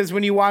am, because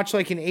when you watch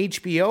like an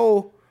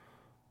HBO,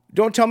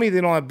 don't tell me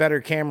they don't have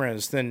better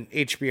cameras than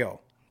HBO.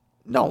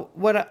 No,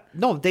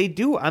 no, they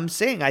do. I'm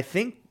saying, I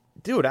think,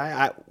 dude,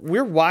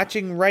 we're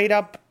watching right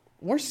up.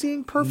 We're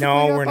seeing perfectly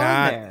up we're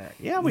not. There.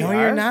 Yeah, we are.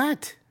 No, you're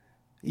not.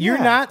 You're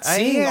not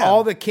seeing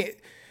all the...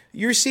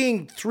 You're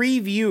seeing 3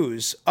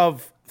 views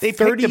of... They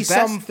picked the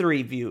best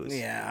 3 views.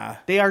 Yeah.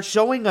 They are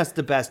showing us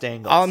the best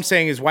angles. All I'm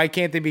saying is, why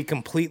can't they be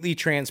completely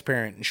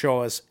transparent and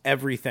show us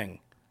everything?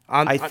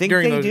 I think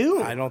they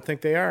do. I don't think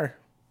they are.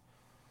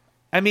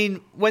 I mean,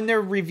 when they're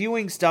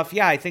reviewing stuff,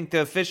 I think the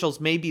officials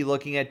may be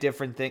looking at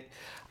different things.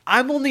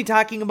 I'm only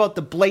talking about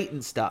the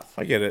blatant stuff.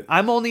 I get it.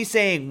 I'm only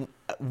saying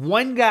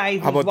one guy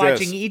who's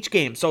watching each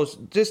game. So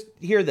just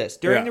hear this.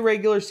 During the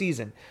regular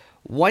season,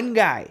 one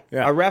guy,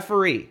 a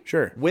referee,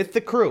 with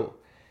the crew,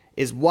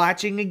 is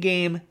watching a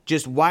game,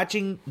 just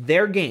watching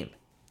their game.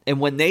 And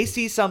when they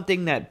see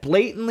something that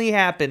blatantly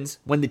happens,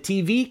 when the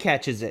TV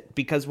catches it,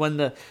 because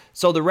the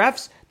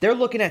refs, they're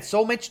looking at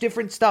so much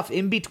different stuff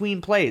in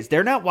between plays.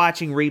 They're not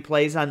watching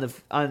replays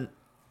on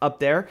up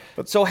there.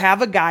 So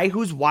have a guy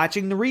who's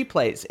watching the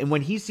replays. And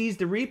when he sees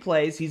the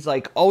replays, he's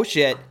like, oh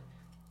shit.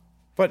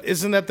 But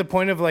isn't that the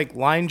point of like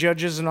line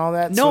judges and all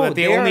that? No, so that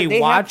they only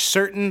watch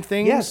certain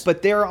things? Yes,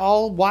 but they're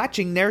all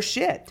watching their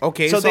shit.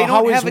 Okay, so they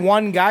how is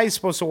one guy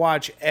supposed to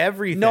watch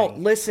everything? No,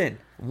 listen.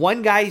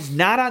 One guy's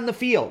not on the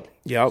field.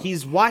 Yep.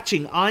 He's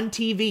watching on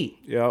TV.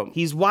 Yep.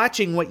 He's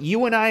watching what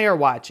you and I are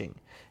watching.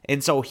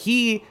 And so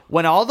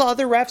when all the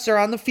other refs are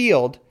on the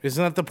field...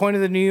 Isn't that the point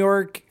of the New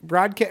York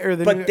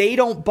broadcast? But they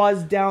don't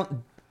buzz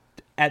down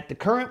at the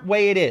current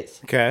way it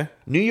is. Okay.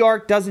 New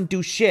York doesn't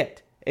do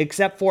shit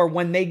except for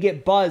when they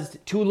get buzzed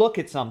to look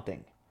at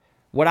something.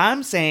 What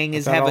I'm saying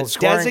is have a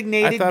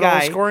designated guy... I thought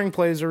all scoring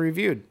plays are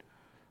reviewed.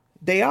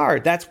 They are.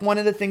 That's one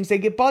of the things they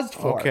get buzzed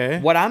for. Okay.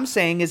 What I'm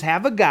saying is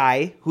have a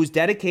guy who's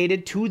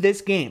dedicated to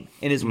this game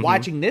and is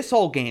watching this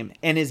whole game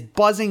and is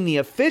buzzing the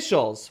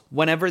officials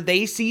whenever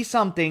they see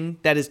something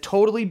that is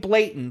totally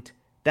blatant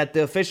that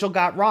the official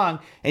got wrong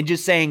and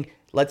just saying,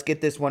 let's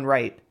get this one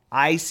right.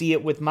 I see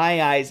it with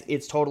my eyes.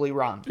 It's totally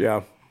wrong.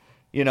 Yeah.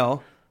 You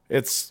know?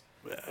 It's...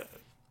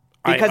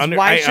 Because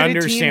why should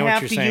a team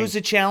have to use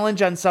a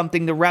challenge on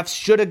something the refs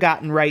should have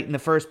gotten right in the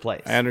first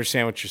place? I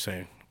understand what you're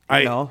saying.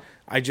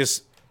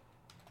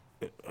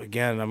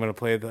 again, I'm going to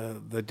play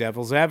the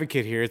devil's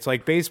advocate here. It's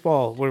like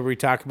baseball, where we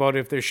talk about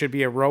if there should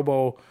be a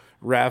robo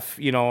ref,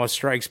 a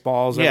strikes,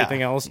 balls,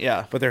 everything else.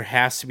 Yeah. But there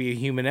has to be a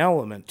human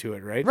element to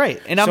it, right?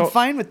 Right. And I'm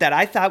fine with that.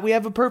 I thought we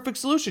have a perfect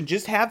solution.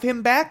 Just have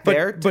him back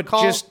there to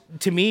call. Just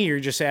to me, you're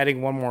just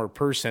adding one more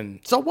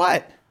person. So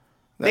what?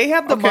 They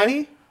have the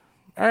money.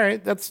 All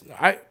right.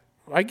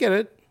 I get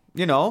it.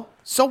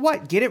 So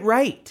what? Get it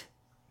right.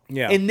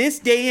 Yeah. In this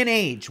day and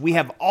age, we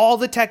have all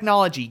the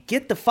technology.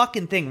 Get the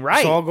fucking thing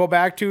right. So I'll go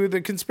back to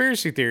the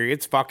conspiracy theory.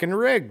 It's fucking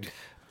rigged.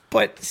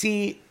 But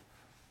see,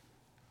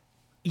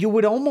 you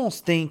would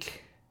almost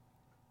think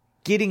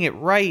getting it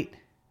right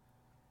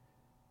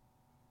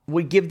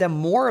would give them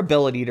more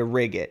ability to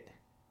rig it.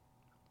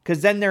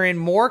 Because then they're in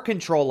more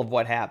control of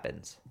what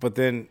happens. But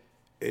then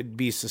it'd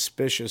be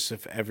suspicious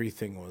if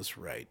everything was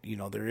right.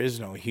 There is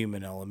no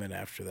human element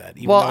after that.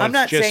 Well, I'm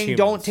not saying humans.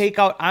 Don't take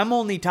out. I'm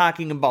only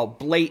talking about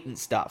blatant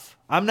stuff.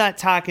 I'm not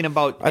talking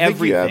about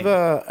everything.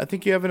 I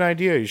think you have an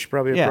idea. You should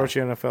probably approach the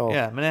NFL.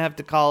 Yeah, I'm going to have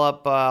to call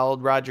up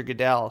old Roger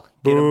Goodell.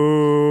 Get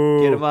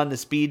him on the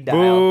speed dial.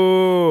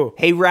 Boo.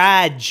 Hey,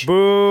 Raj.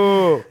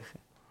 Boo.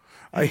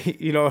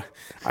 I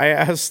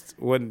asked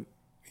when,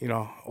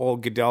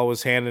 old Goodell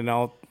was handing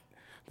out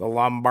the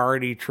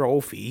Lombardi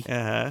trophy.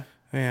 Uh-huh.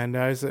 And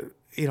I said,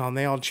 and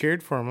they all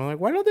cheered for him. I'm like,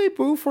 why don't they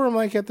boo for him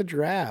like at the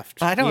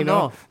draft? I don't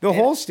know. The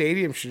whole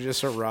stadium should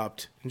just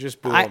erupt and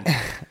just boo him.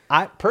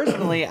 I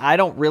personally, I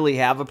don't really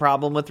have a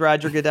problem with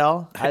Roger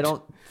Goodell. I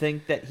don't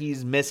think that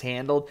he's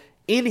mishandled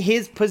in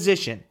his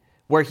position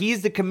where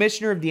he's the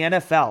commissioner of the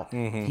NFL.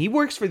 Mm-hmm. He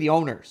works for the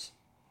owners.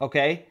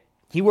 Okay.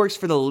 He works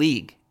for the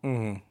league.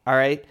 Mm-hmm. All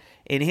right.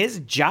 In his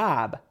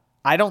job,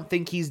 I don't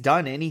think he's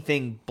done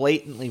anything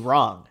blatantly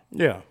wrong.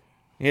 Yeah.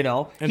 He's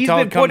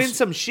been put in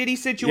some shitty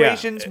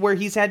situations where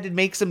he's had to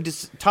make some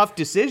tough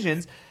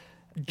decisions.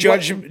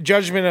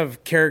 Judgment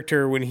of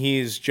character when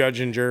he's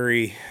judge and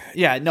jury.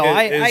 Yeah, no,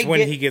 is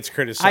when he gets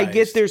criticized. I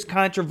get there's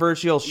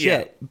controversial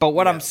shit, but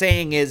what I'm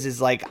saying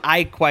is like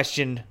I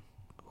question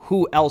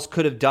who else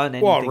could have done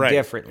anything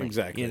differently.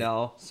 Exactly.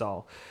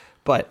 So,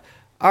 but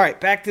all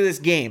right, back to this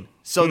game.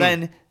 So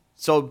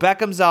so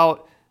Beckham's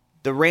out.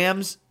 The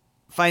Rams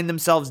find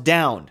themselves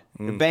down.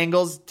 The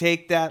Bengals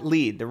take that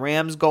lead. The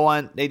Rams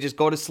they just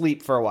go to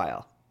sleep for a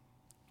while.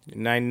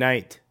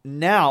 Night.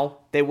 Now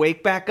they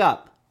wake back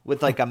up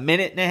with like a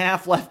minute and a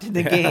half left in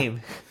the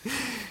game.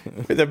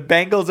 The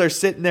Bengals are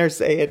sitting there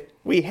saying,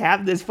 we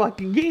have this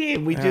fucking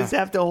game. We just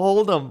have to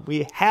hold them.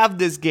 We have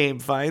this game.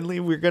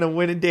 Finally, we're going to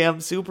win a damn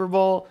Super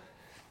Bowl.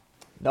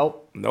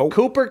 Nope.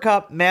 Cooper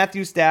Kupp,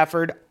 Matthew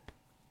Stafford,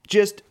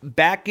 just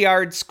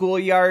backyard,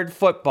 schoolyard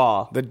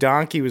football. The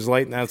donkey was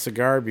lighting that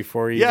cigar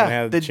before he even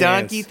had the chance.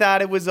 Donkey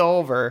thought it was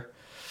over.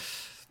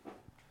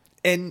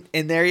 And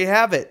there you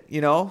have it.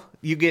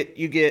 You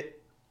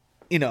get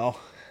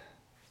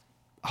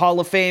Hall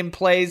of Fame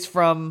plays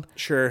from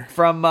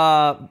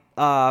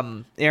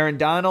Aaron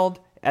Donald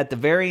at the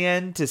very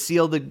end to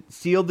seal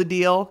the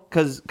deal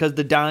because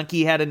the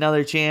donkey had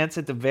another chance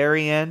at the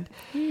very end.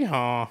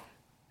 Yeah.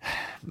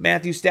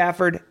 Matthew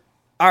Stafford.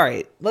 All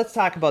right, let's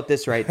talk about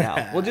this right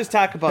now. We'll just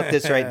talk about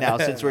this right now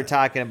since we're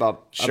talking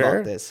about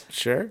this.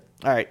 Sure.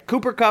 All right,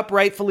 Cooper Kupp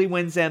rightfully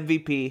wins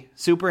MVP.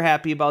 Super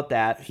happy about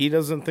that. He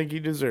doesn't think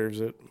he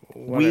deserves it.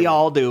 Whatever. We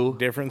all do.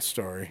 Different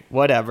story.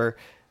 Whatever.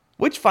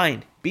 Which,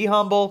 fine. Be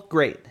humble.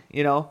 Great.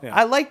 Yeah.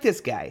 I like this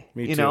guy.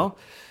 Me too.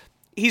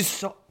 He's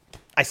so...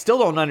 I still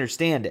don't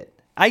understand it.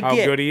 How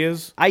good he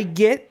is? I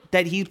get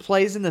that he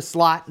plays in the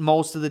slot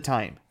most of the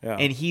time. Yeah.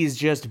 And he's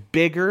just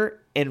bigger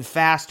and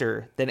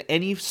faster than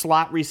any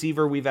slot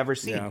receiver we've ever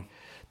seen. Yeah.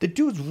 The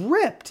dude's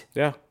ripped.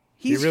 Yeah.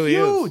 He's really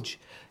huge. Is.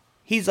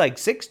 He's like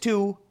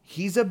 6'2".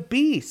 He's a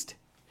beast.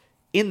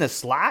 In the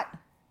slot?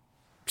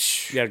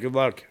 Yeah, good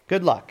luck.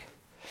 Good luck.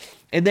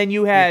 And then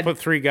you had... put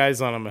 3 guys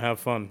on him and have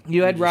fun.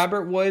 You had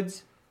Robert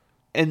Woods,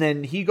 and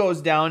then he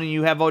goes down, and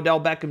you have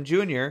Odell Beckham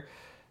Jr.,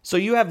 so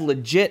you have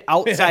legit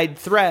outside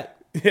threat,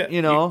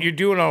 You're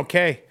doing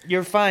okay.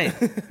 You're fine.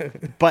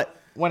 But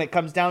when it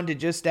comes down to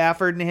just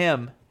Stafford and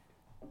him,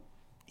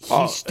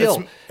 he's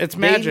still... It's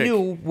magic. They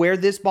knew where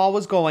this ball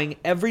was going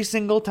every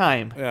single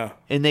time. Yeah.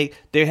 And they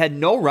had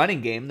no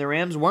running game. The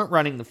Rams weren't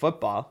running the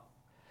football.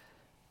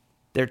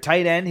 Their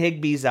tight end,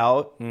 Higbee's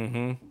out.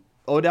 Mm-hmm.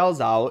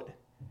 Odell's out.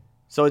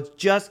 So it's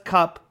just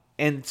Kupp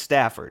and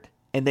Stafford,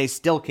 and they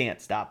still can't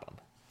stop him.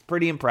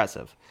 Pretty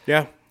impressive.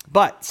 Yeah.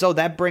 But, so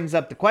that brings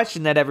up the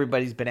question that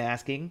everybody's been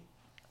asking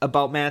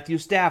about Matthew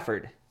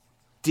Stafford.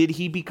 Did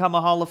he become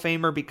a Hall of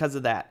Famer because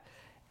of that?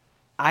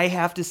 I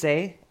have to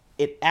say,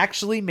 it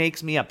actually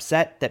makes me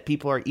upset that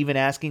people are even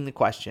asking the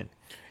question.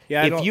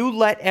 Yeah, if you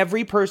let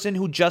every person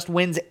who just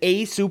wins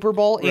a Super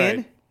Bowl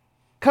in,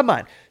 come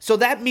on. So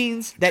that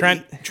means that...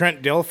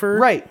 Trent Dilfer?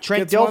 Right.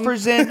 Trent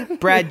Dilfer's in.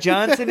 Brad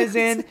Johnson is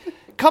in.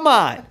 Come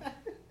on.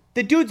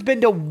 The dude's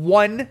been to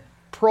 1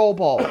 Pro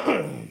Bowl.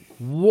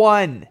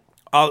 1.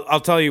 I'll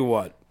tell you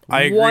what.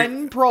 I agree.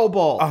 1 Pro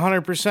Bowl.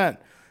 100%.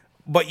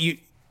 But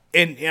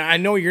and I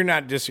know you're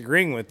not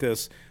disagreeing with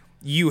this.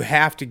 you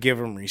have to give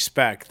him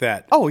respect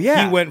that. Oh,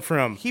 yeah. He went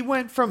from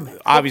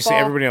obviously football-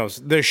 everybody knows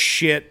the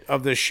shit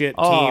of the shit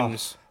Oh.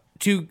 teams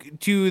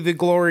to the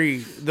glory,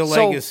 the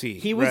legacy.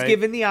 He was right?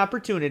 given the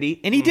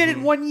opportunity, and he did it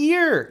in 1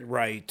 year.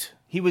 right.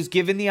 He was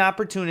given the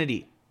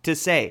opportunity to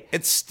say,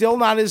 It's still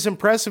not as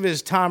impressive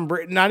as Tom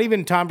Brady, not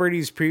even Tom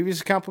Brady's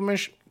previous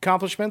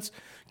accomplishments,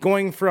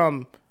 going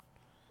from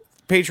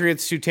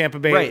Patriots to Tampa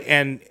Bay Right.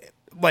 and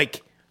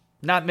like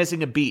not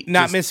missing a beat.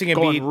 Not just missing a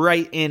going beat.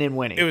 right in and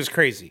winning. it was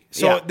crazy.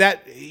 So Yeah.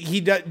 that he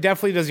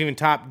definitely doesn't even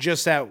top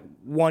just that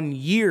 1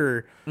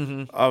 year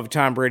of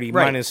Tom Brady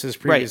Right. minus his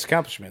previous Right.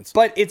 accomplishments.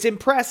 But it's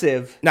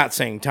impressive. Not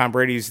saying Tom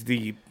Brady's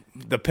the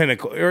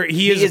pinnacle, or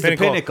he is the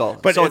pinnacle.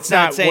 but So it's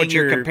not saying what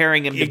you're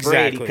comparing him to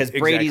Brady, 'cause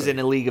Brady's in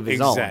a league of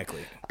his own.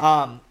 Exactly.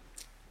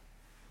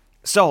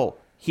 So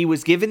he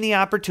was given the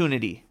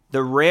opportunity,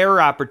 the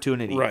rare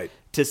opportunity, Right.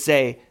 to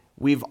say,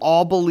 we've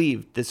all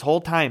believed this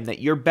whole time that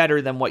you're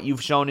better than what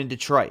you've shown in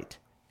Detroit.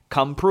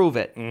 Come prove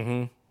it.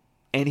 Mm-hmm.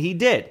 And he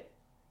did.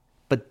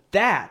 But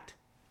that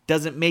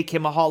doesn't make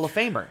him a Hall of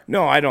Famer.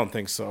 No, I don't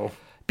think so.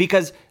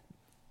 Because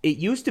it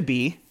used to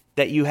be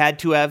that you had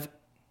to have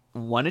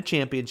won a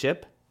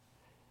championship,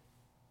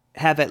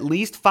 have at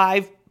least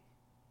 5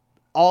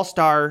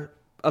 all-star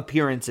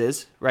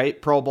appearances,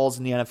 right? Pro Bowls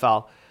in the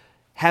NFL,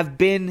 have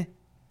been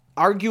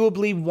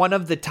arguably one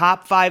of the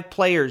top 5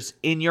 players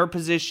in your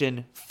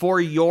position for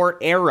your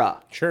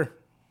era, Sure.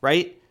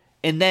 right?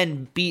 And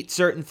then beat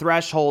certain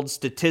thresholds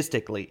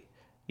statistically.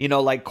 You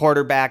know, like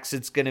quarterbacks,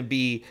 it's going to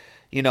be,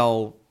 you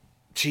know,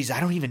 geez, I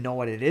don't even know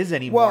what it is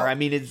anymore. Well- I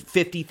mean, it's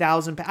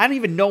 50,000. I don't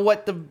even know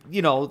what the,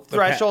 you know,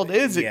 threshold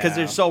is because yeah.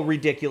 they're so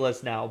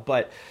ridiculous now.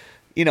 But,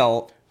 you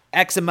know,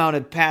 X amount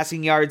of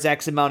passing yards,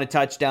 X amount of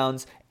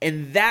touchdowns,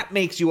 and that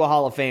makes you a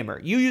Hall of Famer.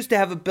 You used to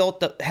have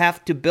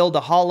to build a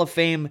Hall of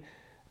Fame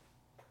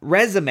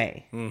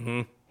resume.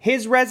 Mm-hmm.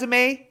 His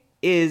resume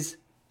is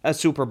a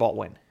Super Bowl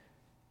win,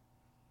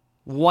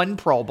 1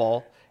 Pro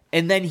Bowl,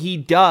 and then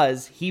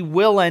he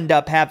will end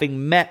up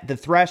having met the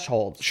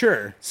threshold.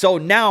 Sure. So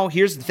now,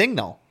 here's the thing,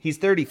 though. He's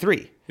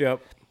 33. Yep.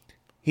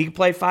 He can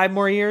play 5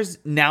 more years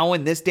now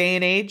in this day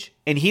and age,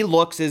 and he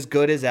looks as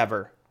good as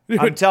ever. I'm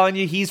Dude. telling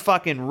you, he's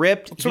fucking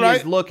ripped. He what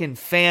is looking I was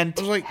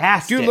fantastic.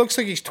 like, dude looks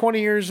like he's 20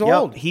 years Yep,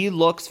 old. he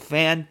looks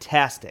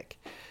fantastic.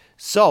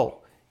 So,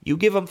 you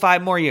give him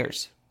 5 more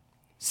years.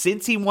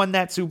 Since he won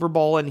that Super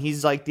Bowl and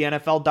he's like the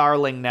NFL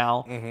darling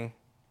now,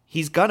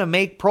 he's going to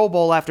make Pro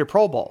Bowl after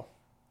Pro Bowl.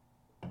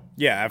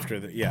 Yeah, After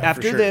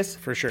for sure, this,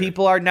 for sure.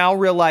 people are now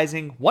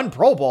realizing 1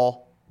 Pro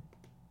Bowl,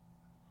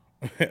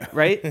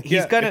 right? He's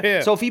Yeah, gonna.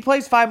 yeah. So if he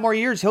plays 5 more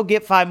years, he'll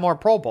get 5 more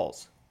Pro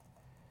Bowls.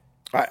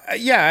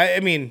 I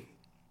mean,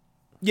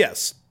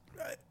 yes,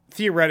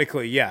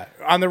 theoretically, yeah.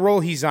 On the roll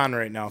he's on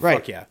right now, Right.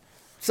 fuck yeah.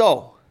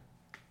 So,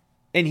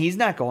 and he's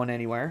not going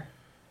anywhere.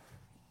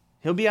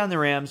 He'll be on the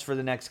Rams for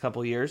the next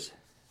couple years.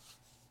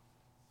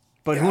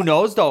 But who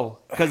knows though?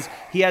 Because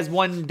he has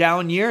 1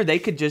 down year, they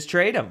could just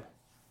trade him.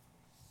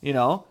 You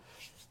know,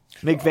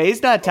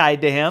 McVay's not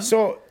tied to him.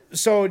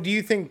 So do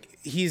you think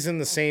he's in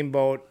the same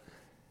boat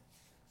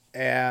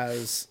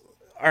as?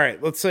 All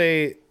right, let's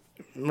say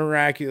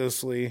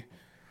miraculously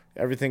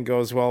everything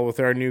goes well with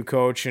our new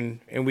coach and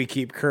we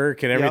keep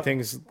Kirk and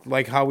everything's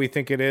like how we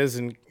think it is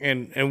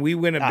and we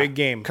win a big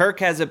game. Kirk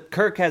has a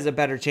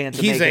better chance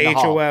of He's making a the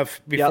Hall.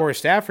 HOF before Yep.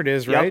 Stafford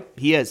is, Yep, right?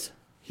 He is.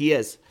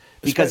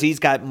 Because he's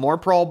got more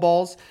Pro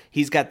Bowls.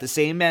 He's got the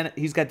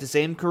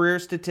same career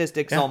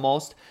statistics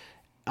almost.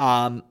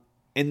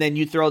 And then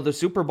you throw the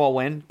Super Bowl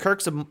win.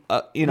 Kirk's a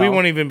you know, We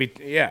won't even be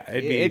it'd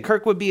be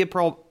Kirk would be a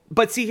pro.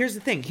 But see, here's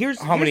the thing. Here's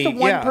the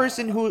one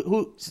person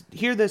who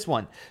hear this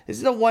one. This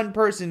is the one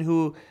person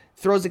who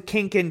throws a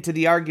kink into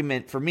the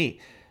argument for me.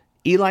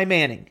 Eli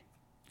Manning.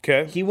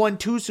 okay. He won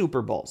 2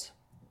 Super Bowls.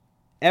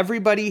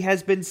 Everybody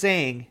has been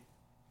saying,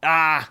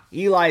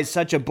 Eli is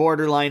such a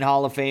borderline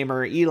Hall of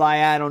Famer.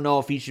 Eli, I don't know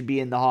if he should be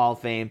in the Hall of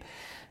Fame.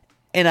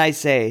 And I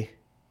say,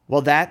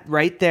 well, that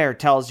right there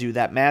tells you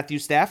that Matthew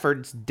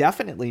Stafford's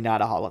definitely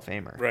not a Hall of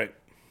Famer. Right.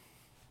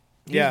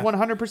 He's Yeah.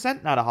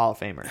 100% not a Hall of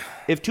Famer.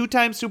 If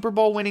 2-time Super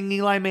Bowl winning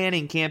Eli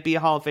Manning can't be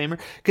a Hall of Famer,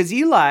 because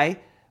Eli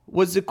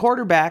was the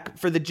quarterback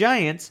for the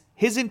Giants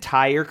his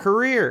entire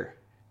career.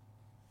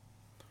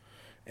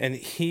 And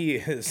he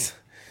is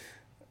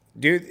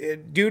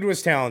dude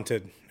was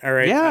talented. All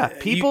right. Yeah,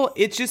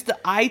 it's just the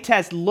eye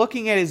test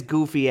looking at his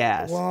goofy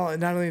ass. Well,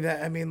 not only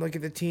that, I mean, look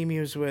at the team he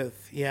was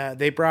with. Yeah,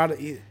 they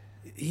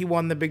he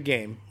won the big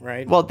game,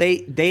 right? Well,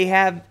 they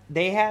had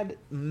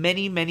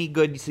many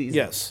good seasons.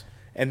 yes.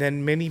 And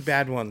then many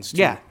bad ones too.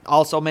 Yeah,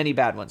 also many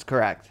bad ones,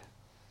 correct.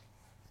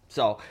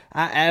 So,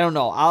 I don't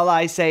know. All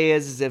I say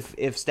is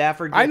if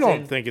Stafford gets I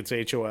don't in, think it's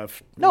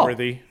HOF no,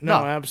 worthy. No,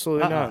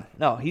 absolutely not.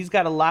 No, he's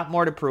got a lot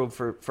more to prove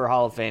for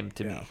Hall of Fame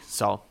to me.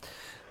 So,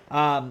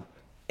 and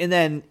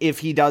then if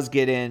he does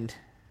get in,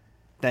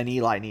 then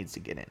Eli needs to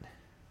get in.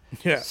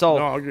 Yeah. So-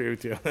 no, I'll agree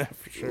with you on that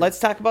for sure. Let's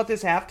talk about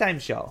this halftime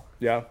show.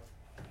 Yeah.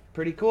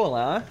 Pretty cool,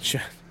 huh?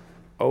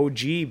 OG,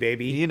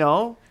 baby. You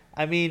know,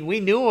 I mean, we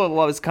knew what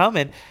was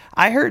coming.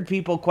 I heard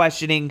people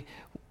questioning,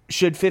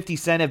 should 50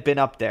 Cent have been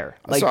up there?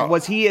 Like, So-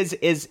 was he as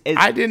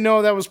I didn't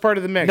know that was part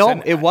of the mix. No,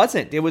 And- it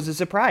wasn't. It was a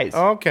surprise.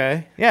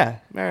 Okay. Yeah.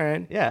 All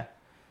right. Yeah.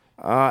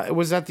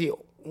 Was that the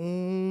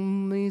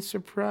only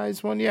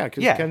surprise one? Yeah,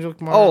 because Yeah. Kendrick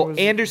Lamar Oh, was...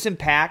 Anderson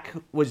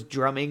 .Paak was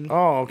drumming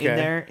Oh, okay. in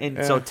there. And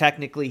Yeah. so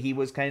technically he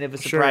was kind of a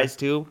surprise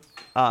too.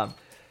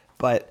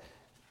 But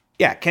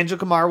yeah,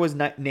 Kendrick Lamar was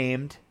not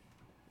named.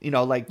 You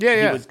know, like Yeah,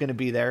 he yeah. was going to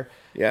be there.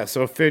 Yeah,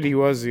 so 50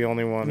 was the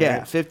only one. Yeah,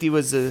 right? 50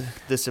 was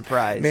the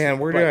surprise. Man,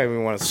 where do I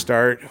even want to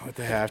start with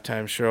the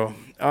halftime show?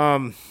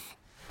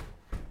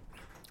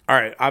 All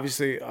right,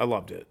 obviously I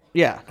loved it.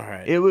 Yeah. All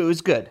right. It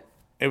was good.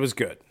 It was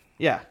good.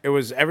 Yeah. It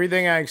was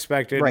everything I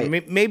expected.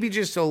 Right. Maybe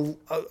just a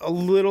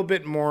little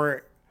bit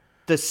more.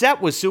 The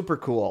set was super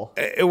cool.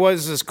 It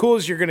was as cool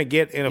as you're going to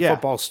get in a Yeah.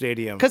 football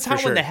stadium. Because how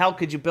for sure. in the hell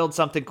could you build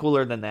something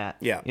cooler than that?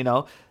 Yeah. You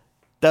know?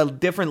 The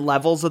different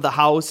levels of the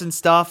house and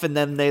stuff, and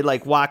then they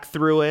like walk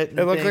through it. And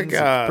It looked things.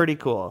 like, It's pretty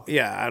cool.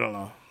 Yeah, I don't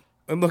know.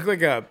 It looked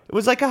like a... It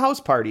was like a house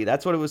party.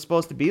 That's what it was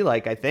supposed to be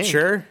like, I think.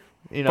 Sure.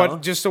 You know?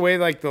 But just the way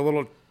like the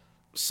little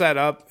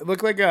setup, it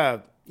looked like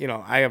a... You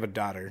know, I have a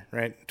daughter,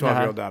 right?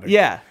 12-year-old daughter.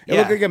 Yeah, It yeah.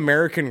 looked like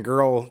American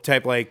Girl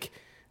type like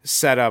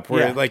setup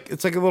where Yeah. like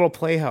it's like a little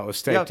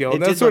playhouse type Yep, deal. it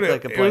That's did what look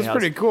like a it was playhouse.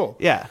 pretty cool.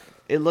 Yeah.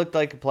 It looked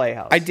like a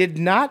playhouse. I did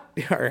not...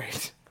 All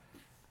right.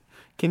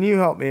 Can you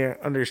help me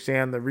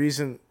understand the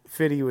reason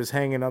Fitty was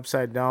hanging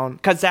upside down?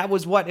 Because that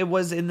was what it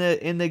was in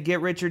the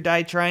Get Rich or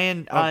Die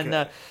Trying on Okay.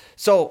 the.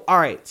 So all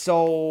right,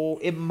 so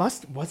it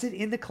was it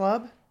in the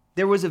club?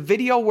 There was a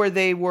video where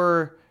they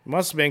were.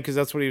 Must have been because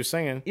that's what he was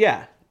singing.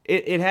 Yeah,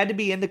 it had to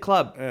be in the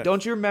club.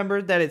 Don't you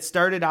remember that it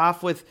started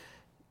off with?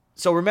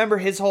 So remember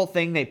his whole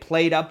thing. They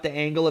played up the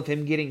angle of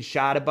him getting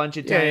shot a bunch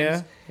of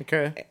times. Yeah.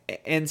 Okay.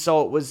 And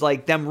so it was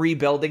like them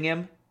rebuilding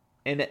him,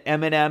 and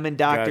Eminem and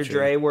Dr. Gotcha.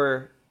 Dre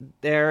were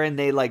there, and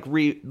they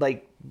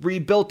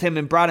rebuilt him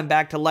and brought him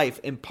back to life.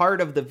 And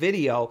part of the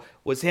video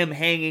was him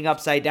hanging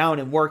upside down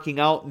and working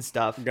out and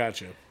stuff.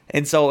 Gotcha.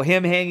 And so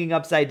him hanging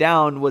upside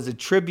down was a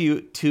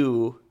tribute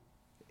to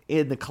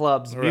In the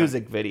Club's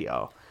music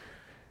video.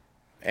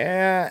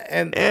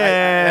 And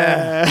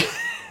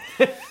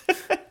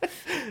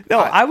No,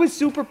 I was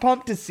super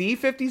pumped to see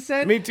 50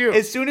 Cent. Me too.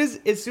 As soon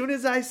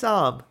as I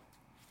saw him,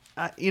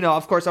 you know,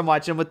 of course I'm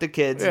watching with the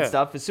kids and Yeah.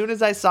 stuff. As soon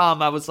as I saw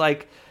him, I was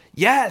like,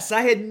 yes,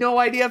 I had no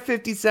idea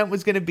 50 Cent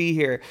was going to be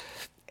here.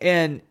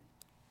 And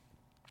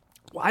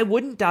why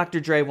wouldn't Dr.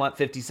 Dre want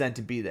 50 Cent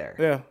to be there?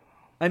 yeah.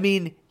 I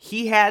mean,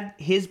 he had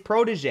his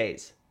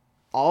proteges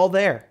all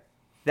there.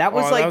 That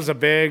was That was a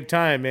big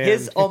time, man.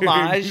 his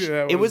homage.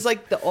 That It was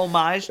like the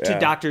homage to Yeah.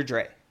 Dr.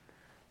 Dre.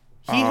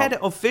 He had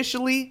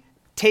officially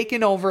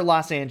taken over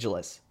Los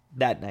Angeles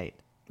that night.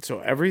 So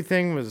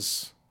everything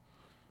was,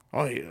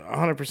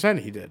 100%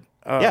 he did.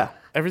 Yeah.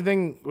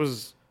 Everything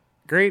was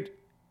great.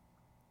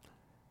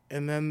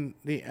 And then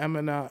the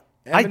Eminem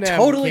I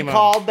totally came on.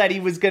 called that he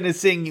was going to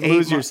sing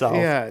 "Lose mi- Yourself."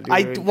 yeah, dude.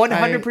 I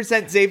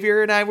 100%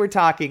 Xavier and I were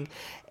talking,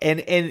 and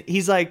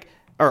he's like,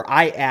 or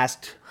I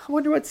asked, I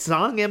wonder what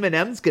song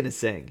Eminem's going to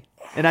sing,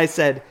 and I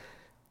said,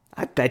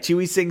 I bet you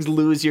he sings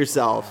 "Lose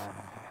Yourself."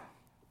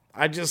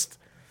 I just,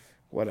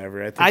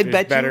 whatever. I think I there's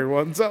bet you- better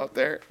ones out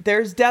there.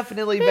 There's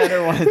definitely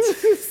better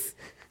ones.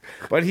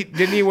 But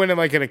didn't he win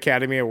like an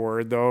Academy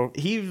Award though?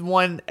 He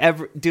won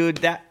dude.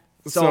 That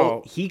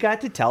so he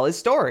got to tell his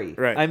story.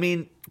 Right. I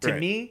mean, to Right.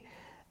 me,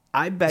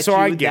 I bet So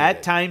I you get that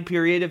it. time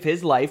period of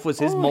his life was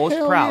his Oh, most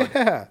hell proud.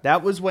 yeah.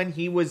 That was when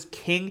he was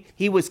king.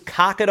 He was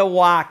cock of the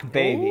walk,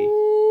 baby.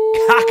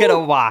 Cock of the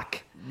walk.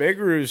 Big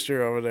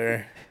rooster over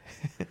there.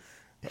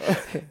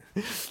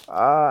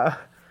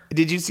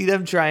 Did you see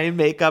them try and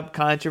make up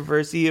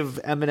controversy of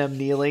Eminem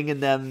kneeling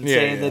and them Yeah,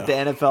 saying yeah. that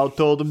the NFL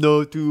told him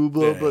no to,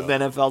 blah, blah. Yeah. The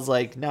NFL's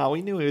like, no,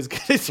 we knew he was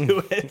going to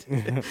do it.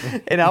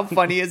 And how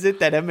funny is it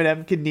that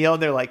Eminem can kneel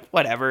and they're like,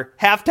 whatever.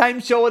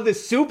 Halftime show of the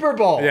Super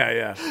Bowl.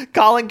 Yeah.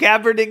 Colin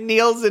Kaepernick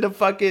kneels in a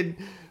fucking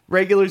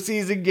regular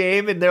season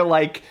game and they're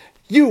like,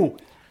 you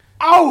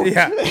out.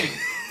 Yeah.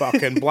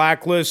 Fucking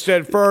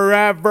blacklisted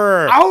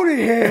forever. Out of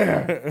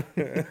here.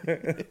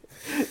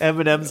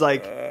 Eminem's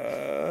like,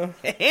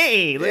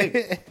 hey, look.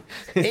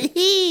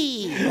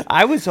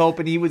 I was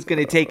hoping he was going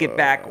to take it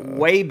back,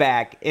 way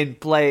back, and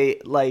play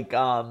like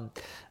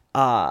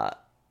the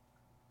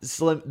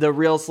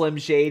real Slim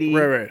Shady,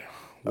 Right.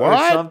 or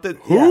What? something.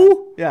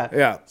 Who?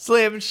 Yeah.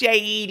 Slim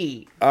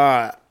Shady.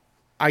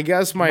 I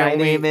guess my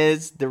name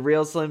is the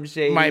real Slim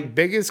Shady. my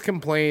biggest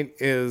complaint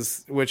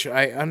is, which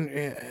and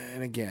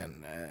again,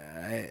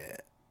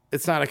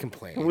 it's not a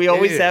complaint. We It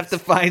always is. have to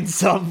find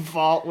some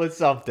fault with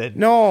something.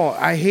 No,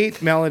 I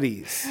hate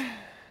melodies.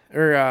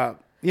 Or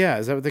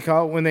is that what they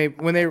call it?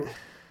 When they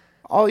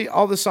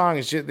all the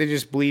songs they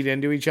just bleed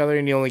into each other,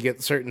 and you only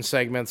get certain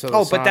segments of the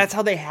Oh, song. but that's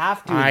how they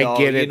have to. I though,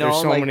 get it. You know?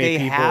 There's so like many they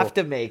people. have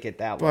to make it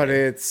that way. But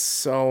it's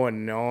so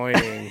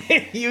annoying.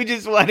 You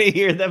just want to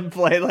hear them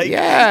play like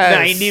Yes.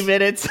 90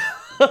 minutes,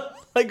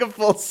 like a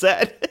full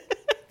set.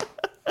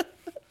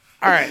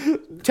 All right,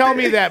 tell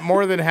me that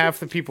more than half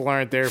the people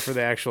aren't there for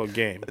the actual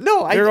game.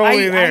 No, They're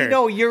only there. I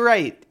know you're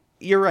right.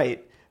 You're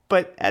right.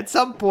 But at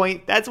some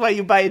point, that's why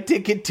you buy a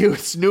ticket to a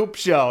Snoop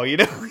show, you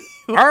know?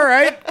 All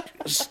right.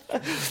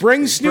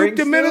 Bring Snoop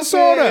to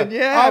Minnesota. In.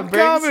 Yeah, I'm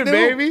coming,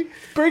 baby.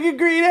 Bring a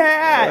green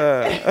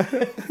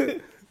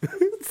hat.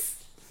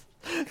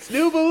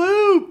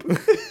 Snoop-a-loop.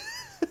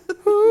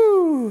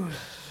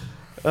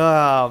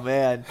 Oh,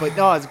 man. But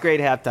no, it's a great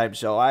halftime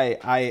show.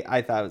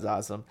 I thought it was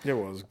awesome. It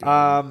was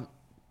good.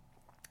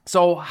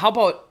 So how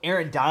about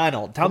Aaron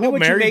Donald? Tell me what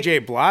Mary you make. J.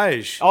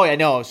 Blige. Oh, I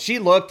know. She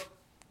looked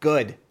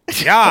good.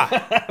 Yeah.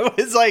 I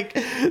was like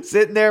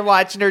sitting there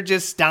watching her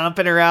just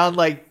stomping around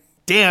like,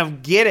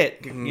 damn, get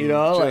it. You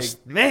know, just-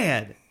 like,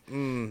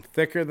 man.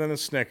 Thicker than a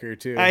Snicker,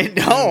 too. I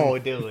know,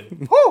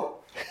 dude. Woo!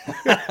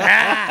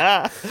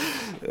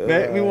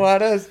 Make me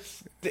want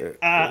to.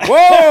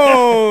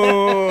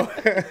 Whoa!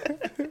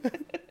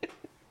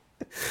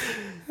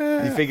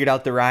 You figured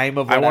out the rhyme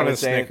of what I want a was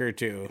saying? Snicker,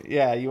 too.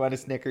 Yeah, you want a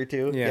Snicker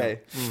too? Yeah. Okay.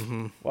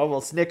 Well,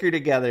 we'll Snicker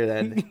together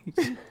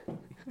then.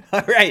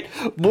 All right,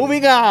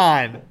 moving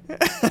on.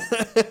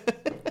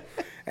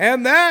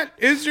 And that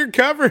is your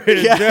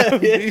coverage Yeah,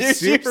 of it's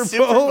the your Super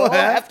Super Bowl Bowl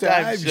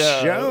halftime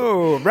halftime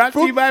show. Brought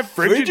to you by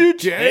Frigid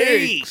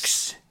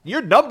Jakes.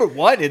 You're number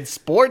one in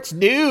sports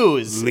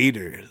news.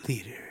 Leader.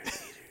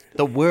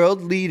 The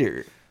world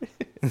leader.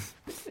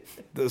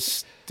 The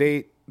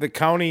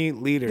county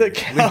leader. The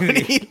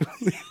county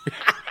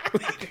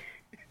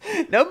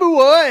number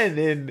one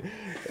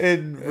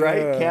in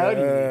Wright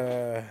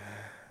County.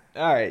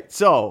 All right,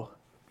 so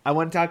I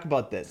want to talk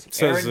about this.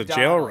 Says Aaron the jail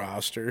Donald.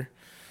 roster.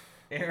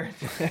 Aaron.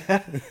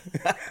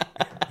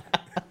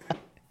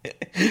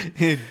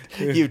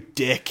 You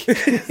dick.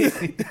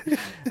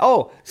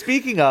 Oh,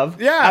 speaking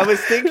of, Yeah. I was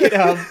thinking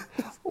of,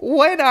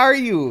 when are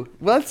you?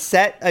 Let's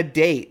set a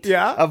date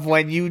Yeah. of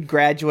when you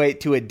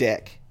graduate to a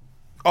dick.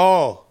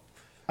 Oh.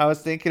 I was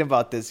thinking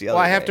about this the other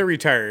Well, I day. have to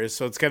retire,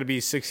 so it's got to be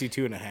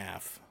 62 and a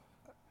half.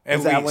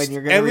 Is that when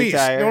you're gonna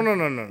retire? No.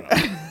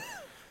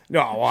 No,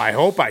 well, I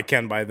hope I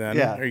can by then.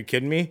 Yeah. Are you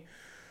kidding me?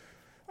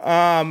 So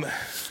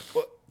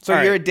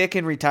all you're right. a dick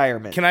in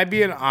retirement. Can I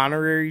be an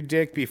honorary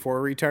dick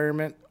before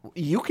retirement?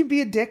 You can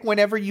be a dick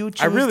whenever you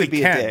choose I really to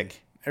be can. a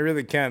dick. I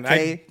really can.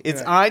 Okay?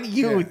 It's on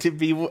you to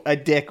be a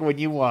dick when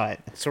you want.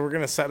 So we're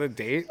going to set a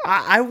date?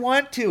 I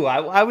want to.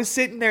 I was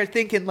sitting there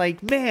thinking,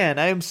 like, man,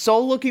 I am so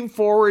looking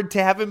forward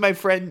to having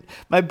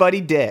my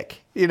buddy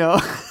Dick, you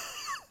know?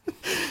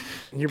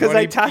 Because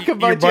I talk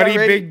about your buddy you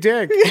already. Big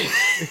Dick.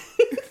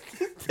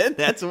 And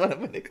that's what I'm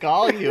going to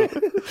call you.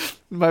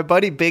 My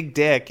buddy Big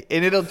Dick.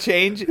 And it'll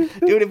change.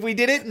 Dude, if we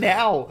did it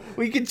now,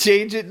 we could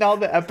change it in all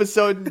the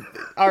episode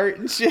art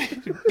and shit.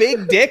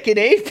 Big Dick and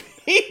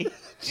AP.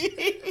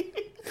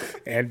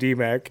 And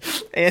D-Mac.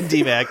 And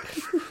D-Mac.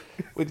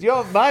 With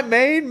my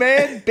main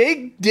man,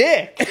 Big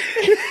Dick.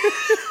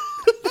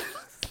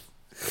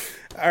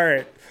 All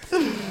right.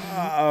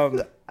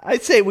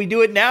 I'd say we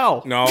do it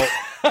now. No.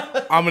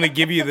 I'm going to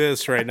give you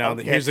this right now.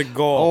 Okay. Here's a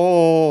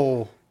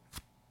goal.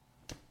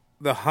 Oh.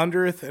 The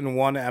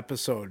 101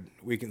 episode,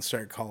 we can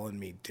start calling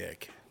me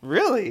Dick.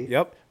 Really?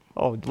 Yep.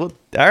 Oh, well,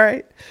 all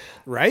right.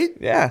 Right?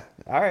 Yeah.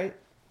 All right.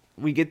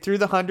 We get through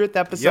the 100th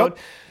episode. Yep.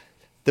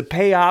 The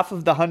payoff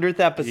of the 100th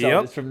episode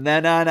Yep. is from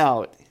then on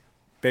out.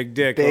 Big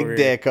Dick. Big over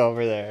Dick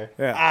over there.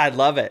 Yeah. I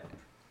love it.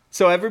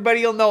 So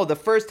everybody will know the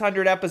first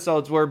 100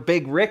 episodes were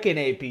Big Rick and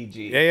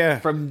APG. Yeah.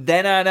 From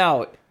then on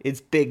out,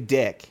 it's Big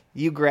Dick.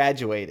 You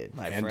graduated,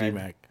 my And friend.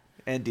 D-Mac.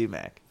 And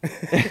D-Mac.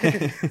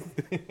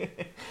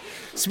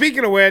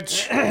 Speaking of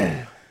which,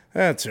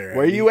 that's all right.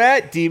 Where you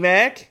at,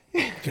 D-Mac?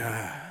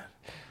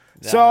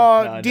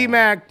 So no.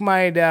 D-Mac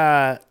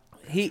might...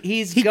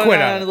 He's He gone quit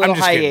on on a it. little I'm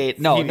just kidding.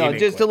 hiatus. No, He no, didn't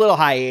just quit. a little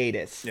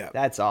hiatus. Yeah.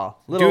 That's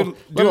all. Little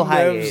Dude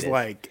hiatus. lives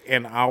like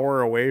an hour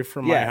away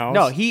from my house.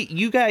 No, he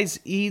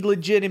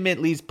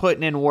legitimately is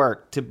putting in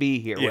work to be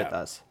here with Yeah.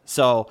 us.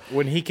 So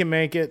When he can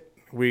make it,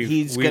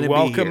 we gonna be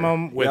welcome here.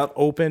 him with Yep.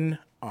 open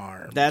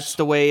arms. that's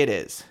the way it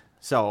is.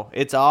 So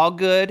it's all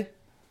good.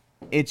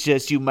 It's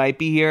just you might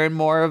be hearing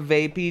more of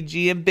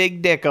APG and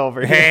Big Dick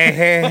over here.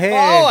 Hey.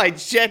 Oh,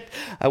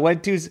 I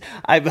went too.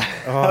 I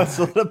was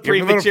a little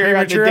You're premature,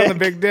 on the dick.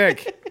 big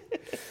dick.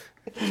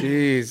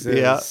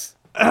 Jesus.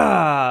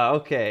 Yeah.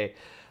 Okay.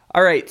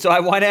 All right. So I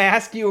want to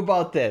ask you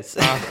about this.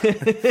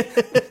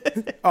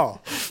 Oh,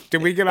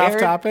 did we get off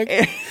topic?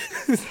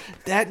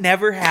 That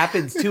never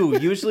happens too.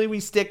 Usually we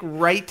stick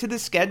right to the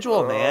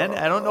schedule, man.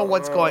 I don't know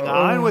what's going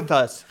on with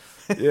us.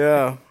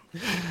 Yeah.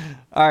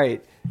 All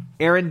right.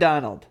 Aaron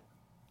Donald.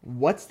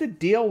 What's the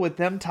deal with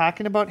them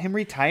talking about him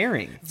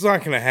retiring? It's not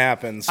going to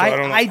happen. So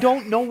I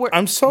don't know where.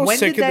 I'm so when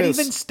sick did of that this.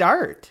 even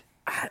start?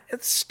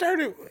 It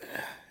started.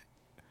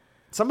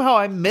 Somehow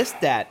I missed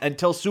that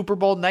until Super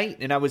Bowl night,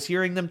 and I was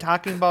hearing them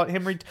talking about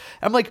him.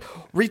 I'm like,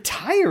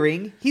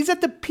 retiring? He's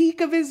at the peak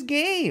of his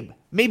game.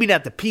 Maybe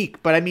not the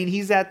peak, but I mean,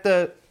 he's at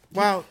the.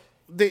 Well,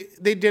 they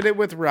did it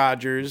with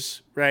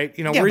Rodgers, right?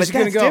 You know, Yeah, where's but he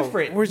going to that's go?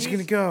 different. Where's he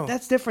going to go?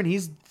 That's different.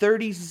 He's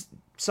 30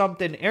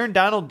 something. Aaron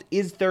Donald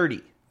is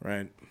 30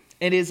 Right.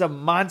 and is a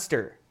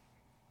monster.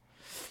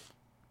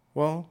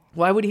 Well,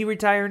 Why would he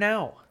retire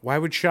now? why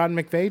would Sean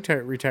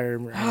McVay retire?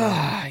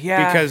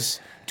 Yeah.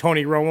 Because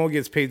Tony Romo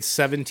gets paid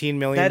 $17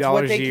 million That's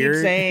what they a year.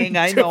 keep saying.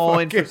 I know,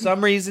 and for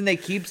some reason they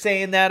keep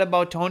saying that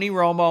about Tony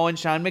Romo and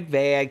Sean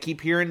McVay. I keep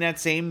hearing that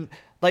same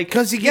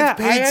because he gets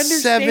paid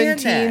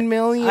 $17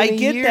 million I a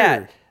get year.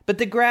 that, but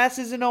the grass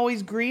isn't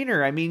always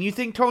greener. I mean, you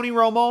think Tony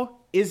Romo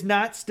is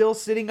not still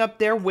sitting up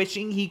there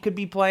wishing he could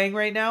be playing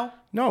right now?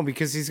 No,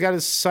 because he's got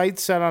his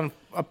sights set on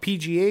a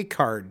PGA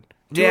card.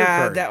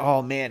 Yeah, card.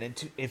 oh man,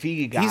 and if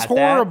he got he's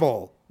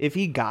horrible. If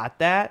he got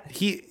that,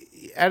 he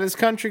at his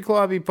country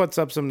club he puts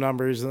up some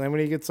numbers, and then when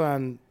he gets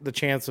on the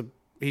chance of,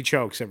 he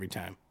chokes every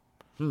time.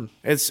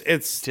 It's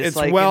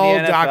like well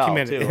in the NFL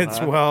documented. too, it's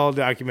well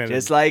documented.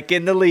 just like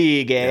in the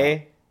league, eh?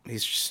 Yeah.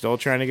 He's still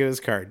trying to get his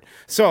card.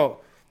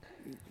 So,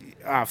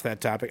 off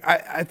that topic,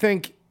 I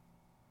think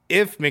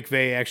if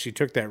McVay actually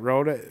took that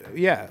road,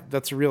 yeah,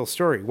 that's a real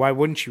story. Why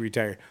wouldn't you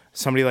retire?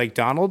 Somebody like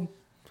Donald,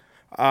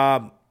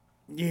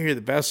 you're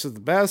the best of the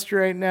best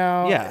right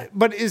now. Yeah,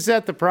 but is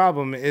that the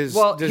problem? Here's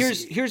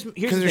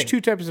because there's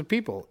two types of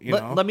people.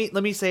 Let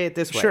me say it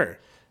this way. Sure,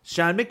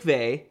 Sean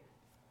McVay,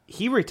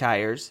 he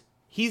retires.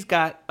 He's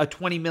got a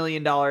 $20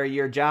 million a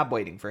year job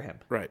waiting for him.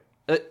 Right.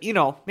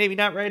 Maybe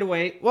not right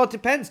away. Well, it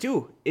depends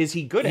too. Is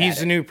he good at it? He's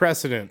the new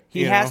precedent.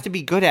 He has to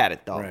be good at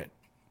it though. Right.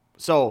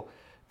 So,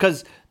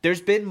 because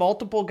there's been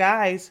multiple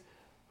guys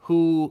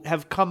who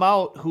have come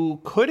out who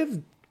could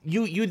have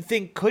you'd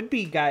think could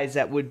be guys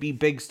that would be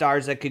big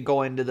stars that could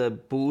go into the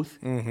booth.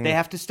 Mm-hmm. They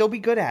have to still be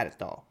good at it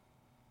though.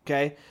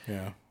 Okay.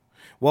 Yeah.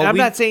 Well, and I'm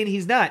not saying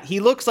he's not. He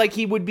looks like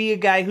he would be a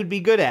guy who'd be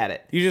good at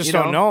it. You just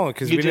don't know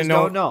because we didn't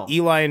know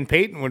Eli and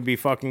Peyton would be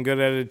fucking good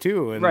at it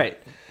too. And right.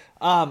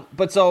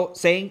 But so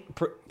saying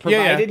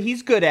provided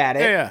he's good at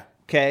it. Yeah.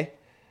 Okay.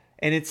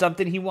 And it's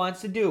something he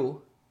wants to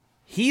do.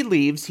 He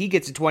leaves. He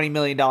gets a $20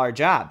 million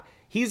job.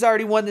 He's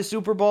already won the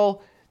Super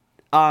Bowl.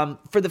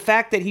 For the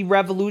fact that he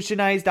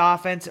revolutionized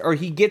offense, or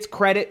he gets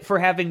credit for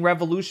having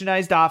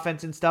revolutionized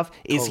offense and stuff.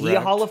 Is he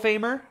a Hall of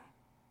Famer?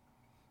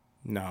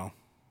 No.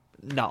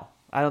 No,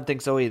 I don't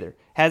think so either.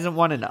 Hasn't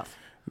won enough.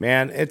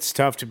 Man, it's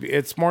tough to be.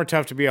 It's more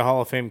tough to be a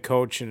Hall of Fame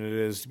coach than it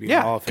is to be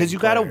a Hall of Fame because you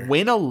got to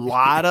win a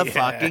lot of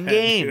fucking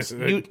games.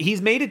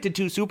 He's made it to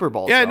 2 Super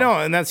Bowls. Yeah, no,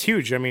 and that's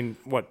huge. I mean,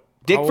 what?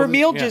 Dick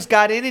Vermeil just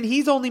got in, and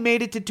he's only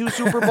made it to 2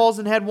 Super Bowls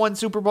and had 1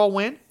 Super Bowl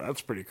win.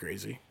 That's pretty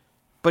crazy.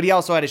 But he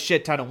also had a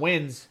shit ton of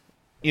wins,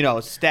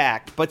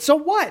 stacked. But so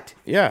what?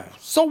 Yeah.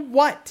 So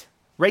what?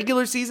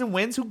 Regular season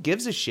wins? Who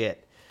gives a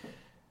shit?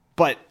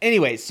 But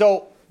anyway,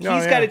 so he's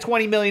got a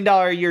 $20 million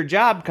a year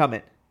job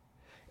coming.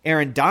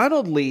 Aaron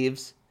Donald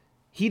leaves.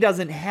 He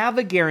doesn't have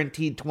a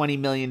guaranteed $20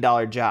 million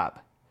job.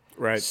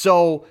 Right.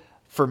 So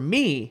for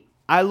me,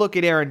 I look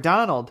at Aaron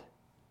Donald.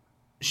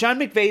 Sean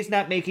McVay's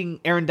not making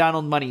Aaron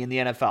Donald money in the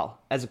NFL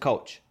as a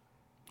coach.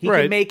 He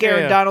can make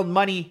Aaron Donald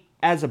money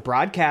as a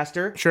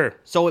broadcaster. Sure.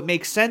 So it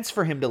makes sense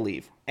for him to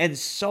leave. And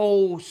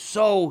so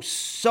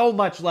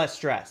much less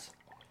stress.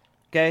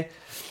 Okay?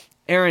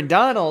 Aaron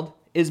Donald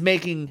is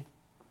making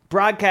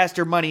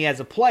broadcaster money as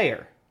a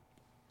player.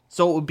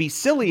 So it would be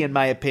silly, in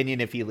my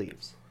opinion, if he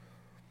leaves.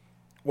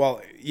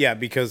 Well, yeah,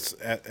 because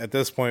at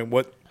this point,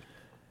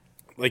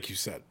 like you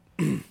said,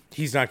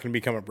 he's not going to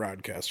become a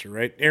broadcaster,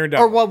 right? Aaron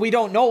Donald. We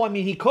don't know. I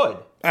mean, he could.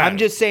 I'm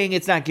just saying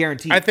it's not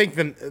guaranteed. I think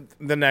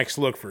the next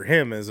look for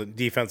him is a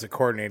defensive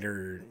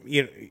coordinator,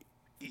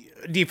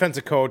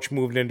 defensive coach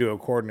moved into a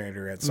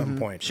coordinator at some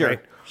point. Sure,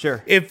 right?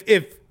 Sure.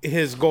 If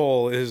his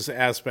goal, his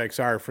aspects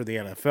are for the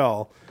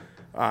NFL,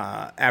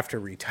 after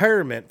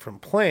retirement from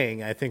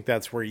playing, I think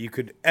that's where you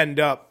could end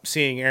up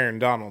seeing Aaron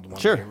Donald one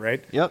day,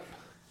 right? Yep.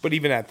 But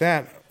even at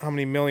that, how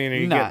many million are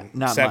you getting?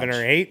 Not 7 much.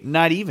 or 8?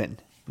 Not even.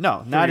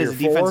 No, not as a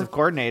defensive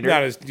coordinator.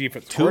 Not as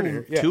defensive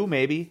coordinator. Yeah. 2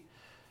 maybe.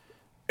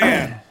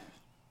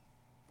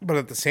 But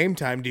at the same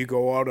time, do you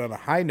go out on a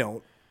high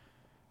note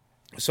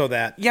so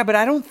that... Yeah, but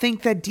I don't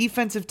think that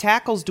defensive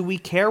tackles, do we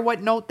care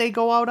what note they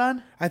go out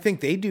on? I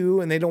think they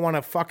do, and they don't want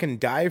to fucking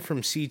die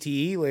from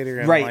CTE later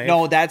in life. Right,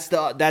 no, that's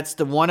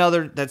the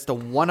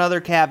one other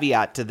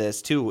caveat to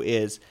this, too,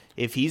 is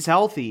if he's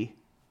healthy,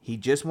 he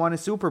just won a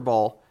Super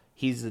Bowl,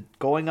 he's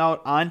going out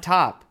on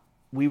top.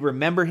 We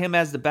remember him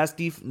as the best,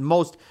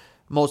 most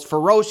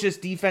ferocious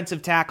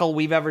defensive tackle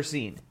we've ever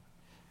seen.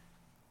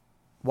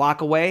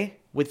 Walk away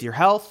with your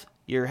health,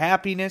 your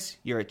happiness,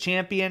 you're a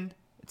champion.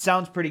 It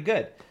sounds pretty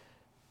good.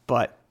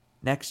 But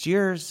next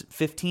year's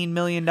 $15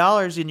 million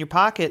in your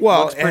pocket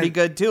looks pretty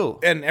good too.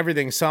 And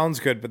everything sounds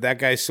good, but that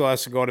guy still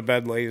has to go to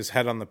bed, lay his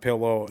head on the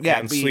pillow,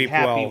 and sleep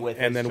well,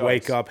 and then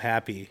wake up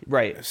happy.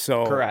 Right.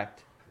 So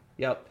correct.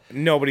 Yep.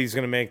 Nobody's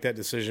going to make that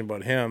decision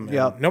but him.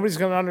 Yep. Nobody's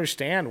going to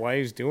understand why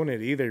he's doing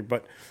it either.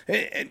 But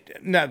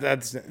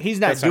he's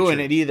not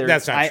doing it either.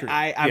 That's not true.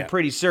 I'm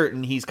pretty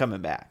certain he's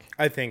coming back.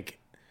 I think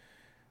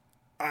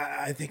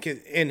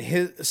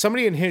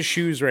somebody in his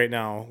shoes right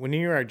now, when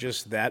you are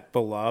just that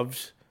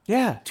beloved,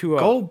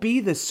 go be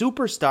the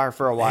superstar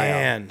for a while.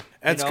 Man,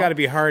 that's got to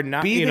be hard.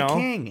 Not be the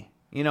king.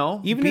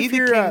 Even be if the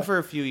you're king for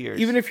a few years.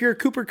 Even if you're a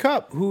Cooper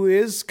Kupp, who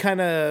is kind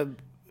of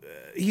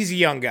he's a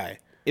young guy.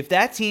 If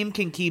that team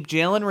can keep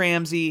Jalen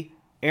Ramsey,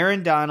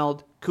 Aaron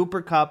Donald,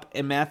 Cooper Kupp,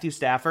 and Matthew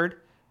Stafford,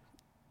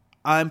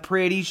 I'm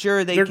pretty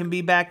sure they can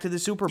be back to the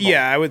Super Bowl.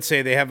 Yeah, I would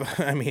say they have,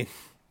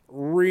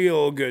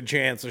 real good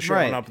chance of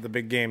showing up at the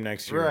big game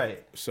next year.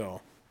 Right.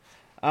 So.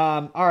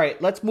 All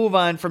right, let's move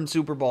on from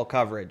Super Bowl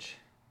coverage,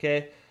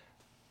 okay?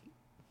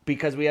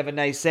 Because we have a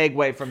nice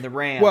segue from the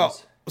Rams. Well,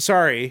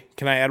 sorry,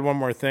 can I add one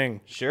more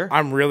thing? Sure.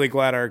 I'm really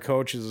glad our head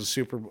coach is a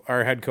Super Bowl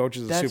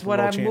champ. That's what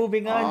I'm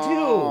moving on to.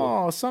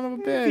 Oh, son of a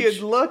bitch. If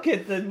you look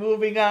at the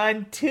moving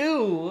on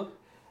to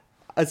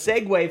a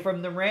segue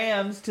from the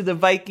Rams to the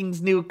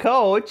Vikings' new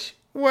coach.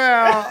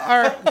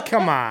 Well,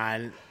 come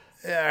on.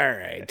 All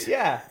right.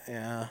 Yeah.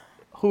 Yeah.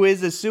 Who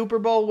is a Super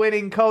Bowl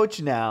winning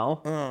coach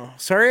now. Oh,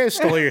 sorry I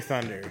stole your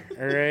thunder.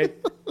 All right.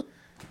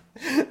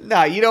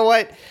 No, you know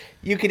what?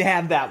 You can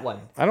have that one.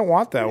 I don't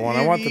want that one.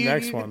 I want the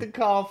next one. You get the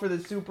call for the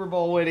Super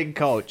Bowl winning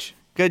coach.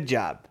 Good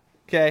job.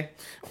 Okay.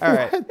 All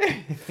right.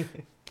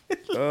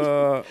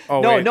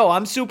 No,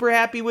 I'm super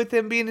happy with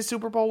him being a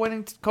Super Bowl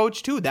winning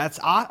coach too.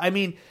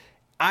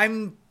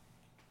 I'm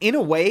in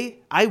a way,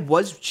 I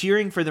was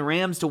cheering for the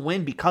Rams to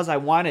win because I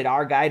wanted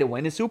our guy to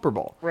win a Super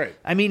Bowl. Right.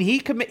 I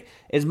mean,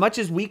 as much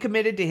as we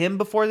committed to him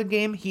before the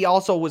game, he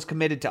also was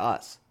committed to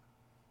us.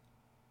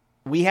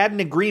 We had an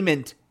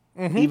agreement,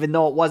 even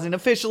though it wasn't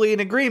officially an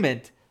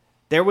agreement.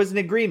 There was an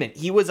agreement.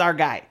 He was our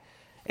guy.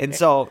 And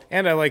so,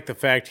 and I like the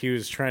fact he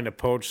was trying to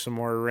poach some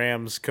more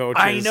Rams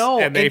coaches. I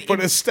know, and they put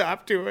a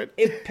stop to it.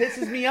 It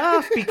pisses me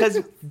off because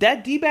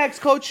that D-backs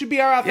coach should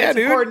be our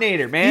offensive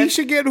coordinator, man. He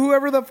should get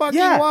whoever the fuck he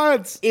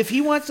wants. If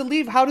he wants to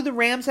leave, how do the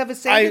Rams have a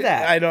say to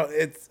that? I don't.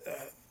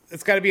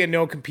 It's got to be a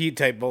no compete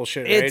type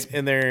bullshit, right?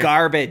 It's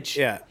garbage.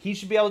 Yeah, he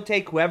should be able to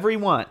take whoever he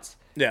wants.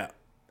 Yeah,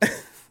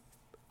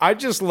 I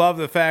just love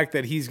the fact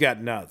that he's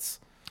got nuts.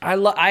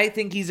 I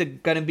think he's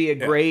going to be a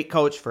great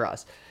coach for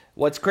us.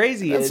 What's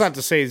crazy That's is... not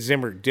to say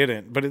Zimmer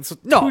didn't, but it's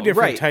two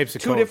different types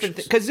of coaches.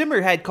 Because Zimmer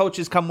had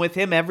coaches come with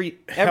him every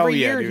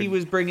year. Dude. He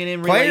was bringing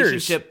in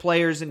relationship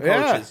players and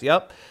coaches. Yeah.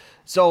 Yep.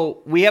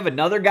 So we have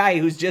another guy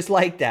who's just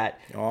like that.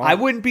 Oh. I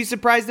wouldn't be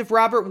surprised if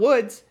Robert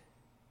Woods...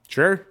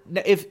 Sure.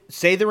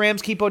 Say the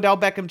Rams keep Odell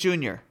Beckham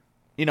Jr.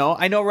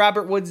 I know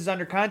Robert Woods is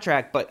under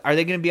contract, but are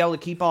they going to be able to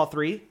keep all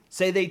three?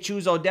 Say they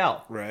choose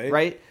Odell.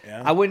 Right?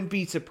 Yeah. I wouldn't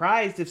be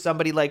surprised if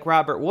somebody like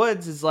Robert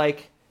Woods is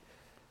like,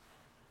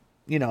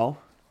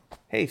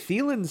 hey,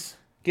 Thielen's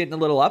getting a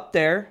little up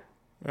there.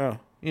 Oh.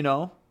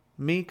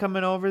 Me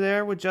coming over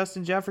there with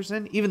Justin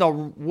Jefferson. Even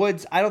though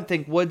I don't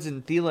think Woods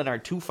and Thielen are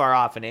too far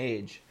off in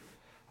age.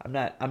 I'm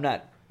not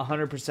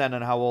 100%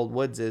 on how old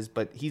Woods is,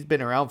 but he's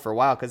been around for a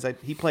while because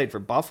he played for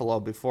Buffalo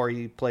before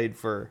he played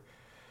for...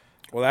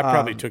 Well, that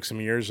probably took some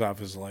years off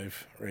his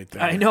life right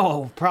there. I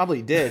know,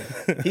 probably did.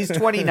 He's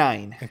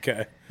 29.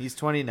 Okay. He's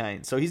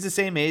 29. So he's the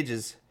same age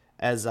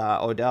as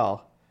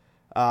Odell.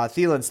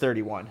 Thielen's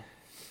 31.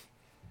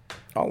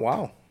 Oh,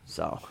 wow.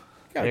 So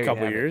got a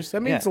couple years.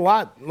 That means a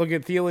lot. Look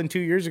at Thielen 2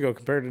 years ago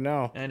compared to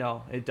now. I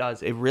know, it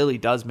does. It really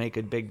does make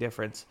a big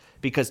difference.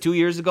 Because 2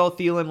 years ago,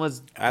 Thielen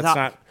was...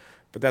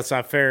 But that's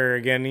not fair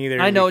again either.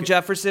 I know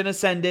Jefferson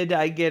ascended.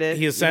 I get it.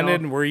 He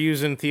ascended, and we're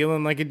using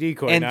Thielen like a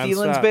decoy. And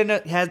nonstop.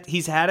 Thielen's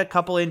he's had a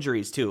couple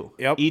injuries too.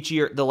 Yep. Each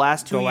year, the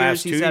last 2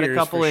 years, he's had a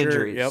couple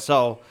injuries. Yep.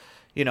 So,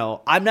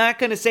 I'm not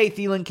going to say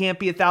Thielen can't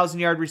be a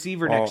 1,000-yard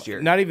receiver next year.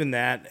 Not even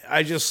that.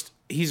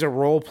 He's a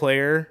role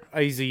player.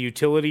 He's a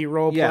utility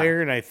role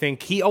player, and I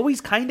think he always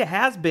kind of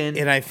has been.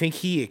 And I think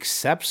he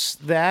accepts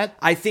that.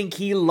 I think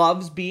he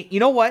loves being. You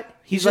know what?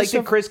 He's like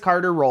the Chris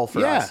Carter role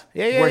for us.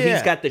 Where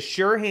he's got the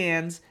sure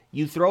hands.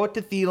 You throw it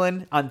to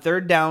Thielen on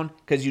third down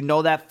because you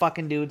know that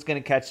fucking dude's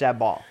going to catch that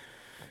ball.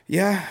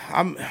 Yeah,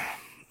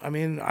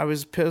 I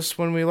was pissed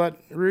when we let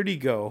Rudy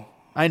go.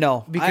 I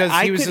know. Because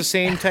he was the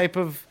same type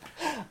of...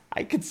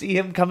 I could see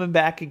him coming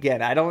back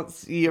again. I don't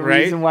see a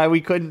reason why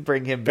we couldn't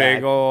bring him back.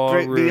 Big old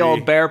Rudy. The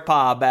old bear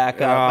paw back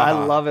up. I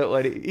love it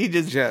when he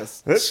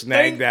just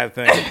snagged that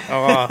thing.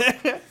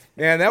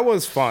 Man, that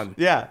was fun.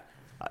 Yeah,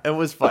 it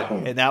was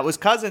fun. And that was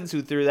Cousins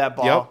who threw that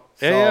ball. Yep.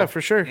 So, yeah, for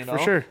sure, for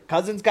sure.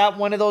 Cousins got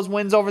one of those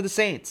wins over the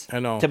Saints.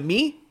 I know. To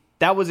me,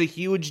 that was a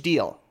huge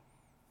deal.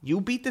 You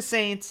beat the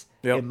Saints.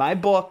 Yep. In my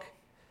book,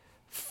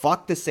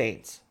 fuck the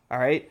Saints. All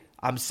right?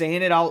 I'm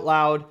saying it out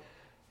loud.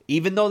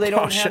 Even though they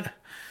don't have...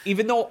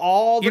 Even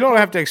though you don't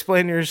have to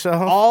explain to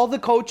yourself. All the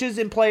coaches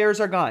and players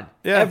are gone.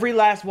 Yeah. Every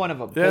last one of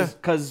them.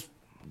 Because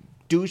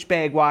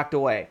douchebag walked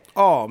away.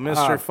 Oh,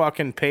 Mr.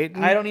 fucking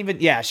Payton? I don't even...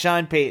 Yeah,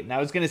 Sean Payton. I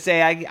was going to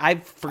say, I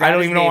forgot I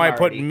don't his even know why I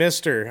put already.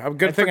 Mr. A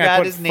good thing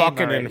I put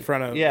fucking in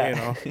front of,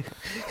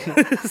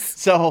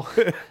 So,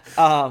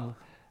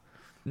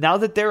 now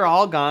that they're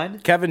all gone...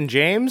 Kevin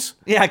James?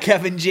 Yeah,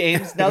 Kevin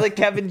James. Now that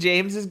Kevin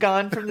James is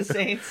gone from the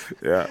Saints.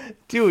 Yeah.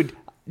 Dude,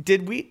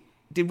 did we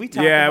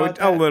talk about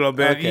that? A little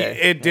bit. Okay.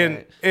 It didn't.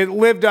 Right. It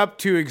lived up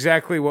to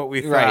exactly what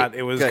we thought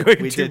it was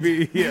going to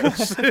be.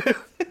 Yes.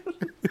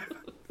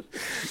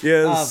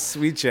 Yes,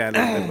 we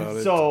chatted about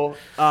it. So,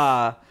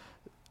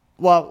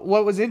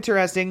 what was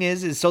interesting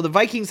is so the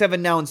Vikings have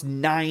announced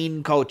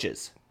 9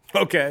 coaches.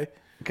 Okay.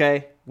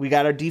 We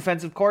got our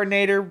defensive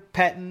coordinator,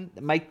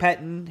 Mike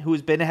Pettin,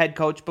 who's been a head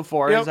coach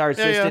before, is our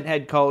assistant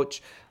head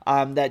coach.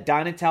 That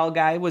Donatel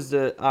guy was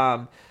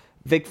the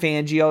Vic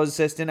Fangio's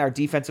assistant, our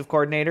defensive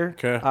coordinator,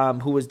 Okay.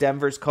 who was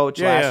Denver's coach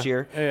last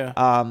year.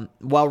 Yeah.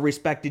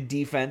 Well-respected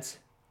defense.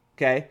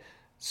 Okay,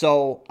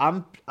 so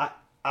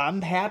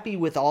I'm happy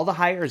with all the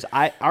hires.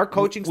 Our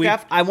coaching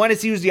staff. I want to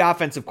see who's the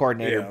offensive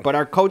coordinator, but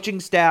our coaching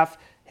staff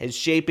is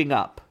shaping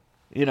up.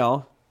 You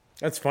know,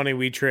 That's funny.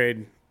 We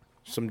trade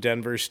some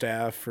Denver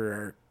staff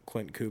for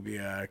Clint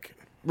Kubiak.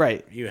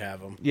 right? You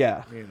have him.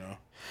 Yeah. You know.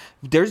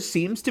 There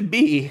seems to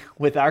be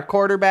with our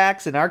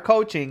quarterbacks and our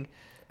coaching.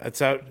 That's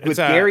how With it's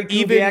Gary a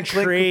even Kubiak,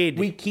 trade.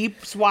 we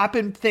keep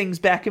swapping things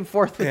back and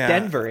forth with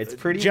Denver. It's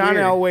pretty John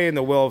weird. Elway and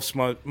the Wilfs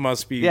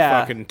must be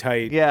fucking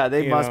tight. Yeah,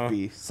 they you must know?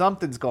 be.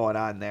 Something's going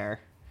on there.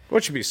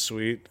 Which would be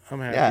sweet.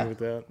 I'm happy with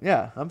that.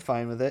 Yeah, I'm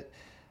fine with it.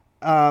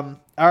 All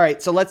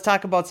right, so let's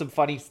talk about some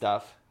funny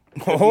stuff.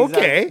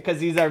 Okay.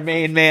 Because he's our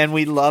main man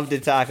we love to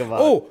talk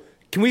about. Oh,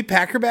 can we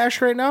Packer bash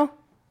right now?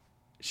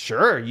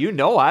 Sure. You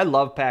know I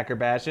love Packer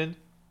bashing.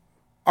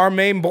 Our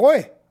main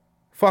boy,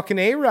 fucking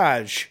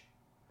A-Raj,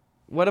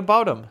 What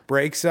about him?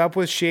 breaks up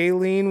with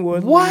Shailene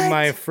Woodley, What?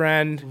 my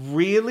friend.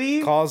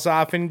 Really? Calls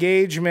off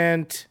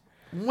engagement.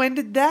 When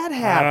did that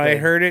happen? I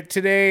heard it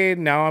today.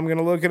 Now I'm going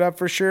to look it up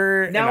for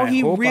sure. and Now I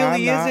he hope really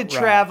I'm is not a wrong.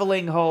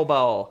 traveling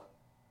hobo.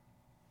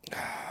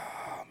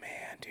 Oh,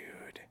 man,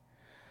 dude.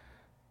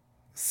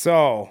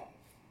 So,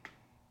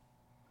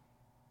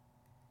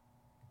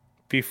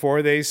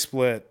 before they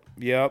split.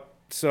 Yep.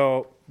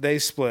 So, they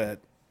split.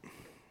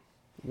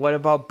 What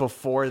about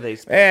before they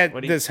split? And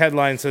What do you- this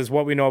headline says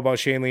what we know about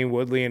Shailene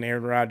Woodley and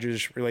Aaron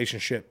Rodgers'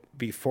 relationship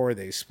before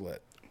they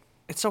split.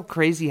 It's so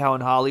crazy how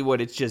in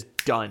Hollywood it's just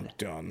done.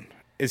 Done.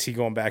 Is he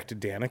going back to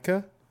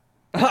Danica?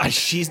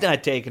 She's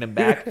not taking him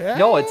back.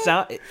 No,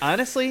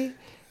 honestly,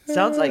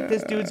 sounds like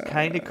this dude's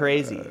kind of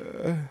crazy.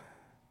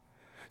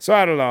 So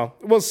I don't know.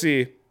 We'll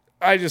see.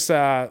 I just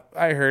I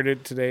heard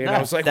it today and I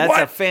was like, That's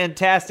what? a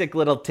fantastic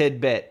little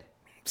tidbit.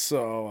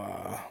 So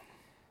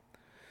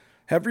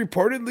have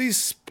reportedly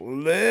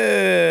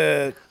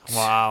split.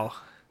 Wow.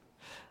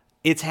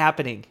 It's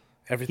happening.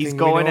 Everything He's we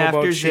going know after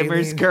about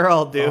Zimmer's Shailene-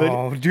 girl, dude.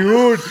 Oh,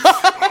 dude.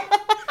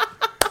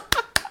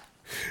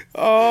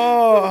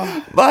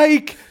 Oh,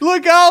 Mike,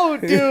 look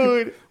out,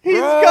 dude. He's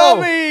Bro.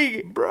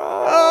 coming. bro.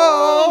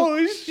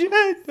 Oh, shit.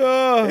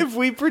 If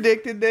we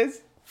predicted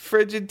this,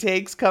 frigid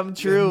takes come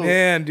true.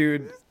 Man,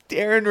 dude.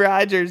 Aaron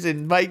Rodgers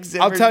and Mike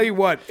Zimmer. I'll tell you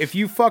what, if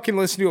you fucking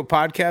listen to a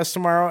podcast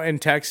tomorrow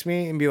and text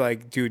me and be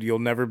like, dude, you'll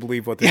never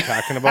believe what they're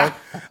talking about.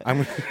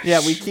 I'm Yeah,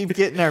 we keep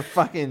getting our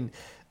fucking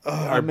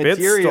our bits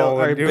material,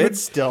 stolen, our dude.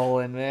 bits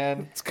stolen,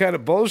 man. It's kind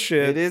of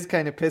bullshit. It is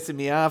kind of pissing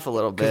me off a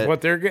little bit. What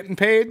they're getting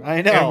paid.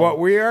 I know. And what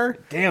we are.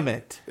 Damn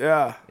it.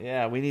 Yeah.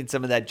 Yeah, we need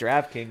some of that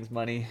DraftKings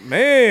money.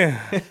 Man.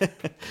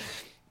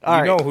 All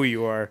you right. know who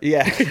you are.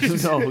 Yeah, you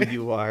know who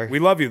you are. We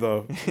love you,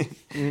 though.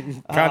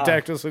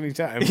 Contact us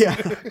anytime. Yeah,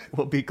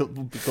 we'll be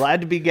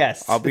glad to be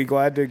guests. I'll be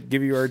glad to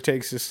give you our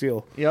takes to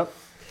steal. Yep.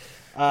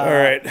 All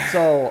right.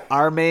 So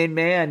our main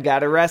man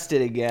got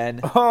arrested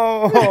again.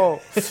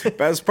 Oh,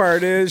 best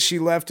part is she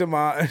left him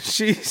on.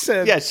 She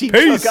said, Yeah, she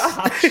Peace. took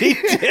off. She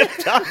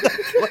dipped on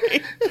the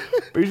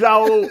plane. Peace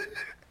out.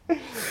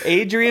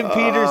 Adrian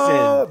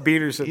Peterson.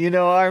 Peterson. You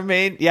know our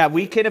main. Yeah,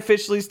 we can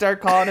officially start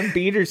calling him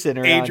Peterson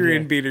around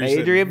Adrian here. Peterson.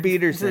 Adrian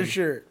Peterson. For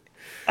sure.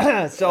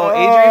 So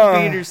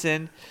Adrian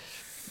Peterson,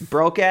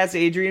 broke ass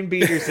Adrian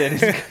Peterson.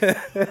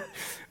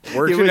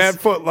 Working at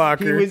Foot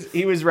Locker.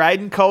 He was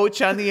riding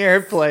coach on the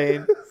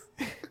airplane.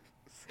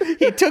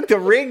 He took the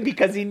ring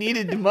because he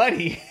needed the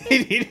money. He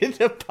needed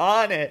to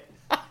pawn it.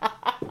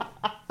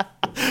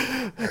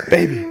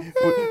 Baby,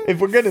 if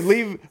we're gonna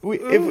leave,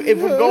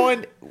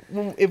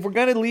 if we're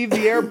gonna leave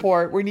the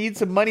airport, we need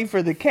some money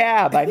for the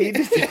cab. I need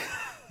to.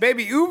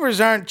 Baby,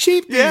 Ubers aren't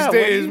cheap these Yeah, what do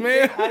days, you man.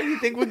 think- how do you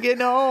think we're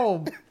getting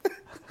home?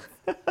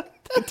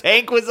 The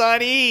tank was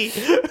on E.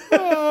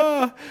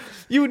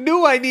 You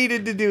knew I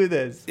needed to do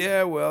this.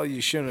 Yeah, well,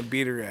 you shouldn't have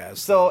beat her ass.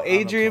 So on the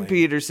Adrian plane.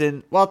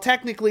 Peterson, well,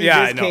 technically Yeah,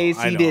 in I this know, case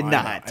I he know, did I know,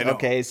 not. I know.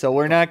 Okay, so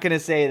we're not going to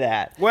say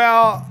that.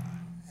 Well,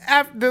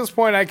 at this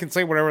point, I can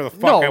say whatever the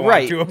fuck I No, want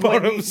right? to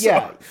about him. So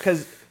Yeah,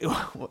 because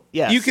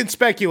yes, you can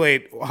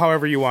speculate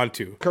however you want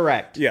to.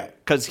 correct. Yeah.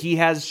 because he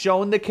has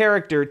shown the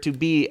character to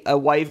be a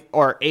wife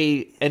or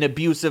an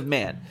abusive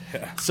man.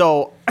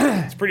 So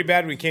It's pretty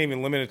bad we can't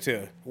even limit it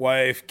to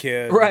wife,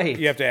 kid. Right.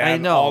 You have to I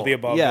add know. all the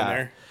above Yeah. in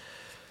there.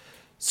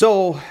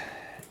 So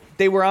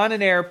they were on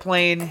an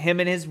airplane, him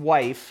and his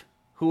wife,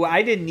 who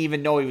I didn't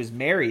even know he was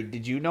married.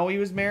 Did you know he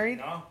was married?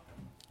 No?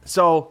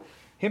 So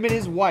him and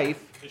his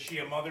wife, Is she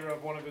a mother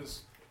of one of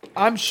his?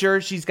 I'm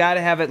sure she's got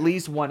to have at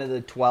least one of the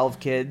 12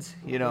 kids,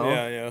 you know?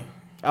 Yeah,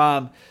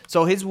 yeah.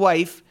 So his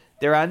wife,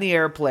 they're on the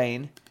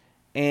airplane,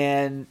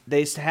 and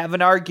they have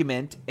an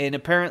argument, and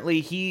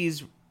apparently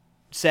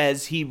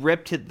says he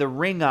ripped the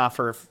ring off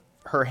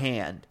her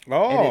hand.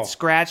 Oh. And it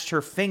scratched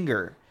her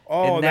finger.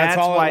 Oh, And that's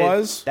all it why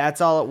was?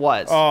 That's all it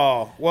was.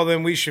 Oh, well,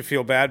 then we should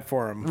feel bad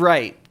for him.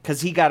 Right,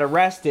 because he got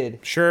arrested.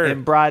 Sure.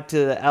 And brought to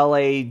the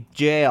L.A.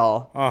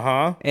 jail.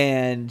 Uh-huh.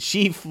 And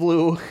she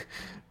flew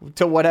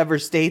to whatever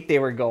state they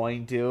were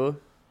going to.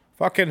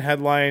 Fucking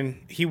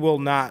headline, he will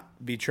not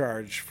be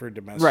charged for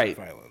domestic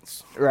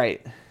violence.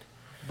 Right.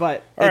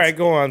 But all right,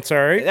 go on.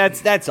 Sorry.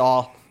 That's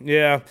all.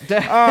 Yeah.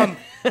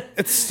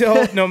 It's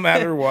still, no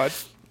matter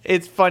what.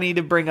 It's funny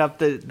to bring up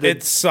the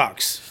It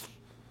sucks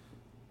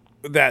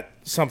that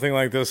something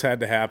like this had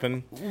to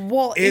happen.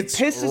 Well, it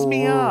pisses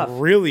me off.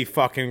 Really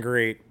fucking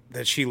great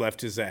that she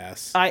left his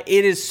ass.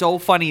 It is so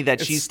funny that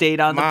she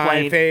stayed on the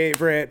plane. My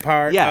favorite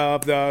part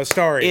of the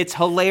story. It's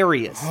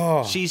hilarious.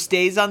 Oh. She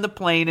stays on the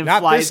plane and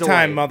not flies this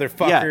time, away.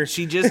 motherfucker. Yeah,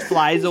 she just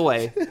flies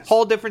away.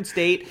 Whole different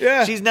state.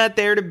 Yeah. She's not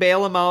there to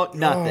bail him out.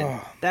 Nothing.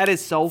 Oh. That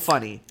is so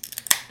funny.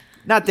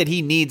 Not that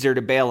he needs her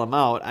to bail him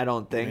out, I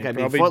don't think. I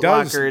mean, Foot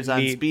Locker is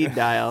on speed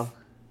dial.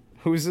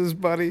 Who's his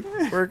buddy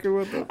working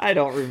with him? I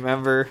don't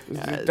remember. Is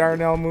it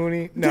Darnell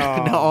Mooney?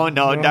 No.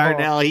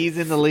 Darnell. He's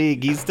in the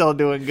league. He's still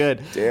doing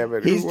good. Damn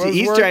it. He's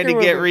trying to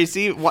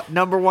get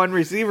number one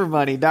receiver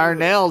money.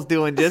 Darnell's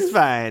doing just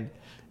fine.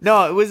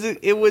 No,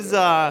 it was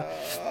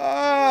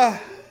I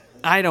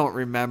don't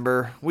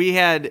remember. We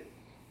had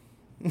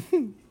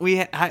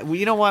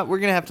you know what? We're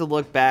going to have to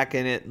look back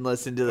in it and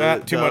listen to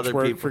the too much other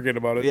work. people. Forget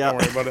about it. Don't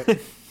worry about it.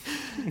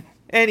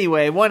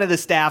 Anyway, one of the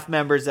staff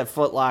members at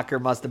Foot Locker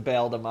must have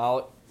bailed him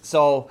out.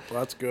 So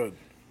that's good.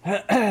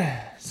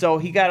 So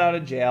he got out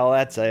of jail.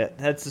 That's it.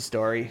 That's the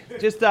story.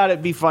 Just thought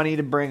it'd be funny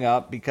to bring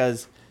up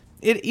because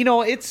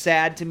it's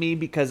sad to me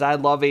because I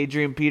love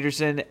Adrian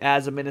Peterson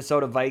as a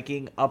Minnesota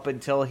Viking up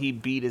until he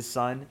beat his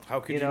son. How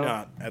could you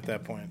not at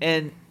that point?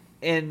 And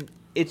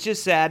it's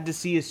just sad to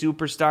see a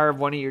superstar of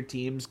one of your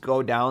teams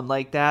go down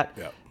like that.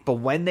 Yeah. But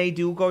when they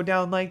do go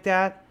down like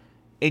that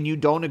and you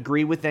don't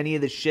agree with any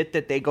of the shit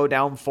that they go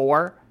down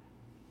for,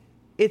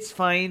 it's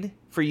fine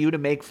for you to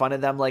make fun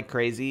of them like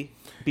crazy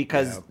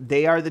because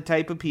they are the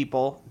type of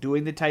people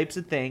doing the types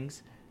of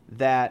things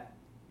that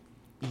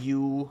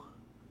you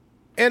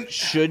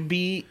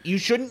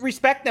shouldn't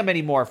respect them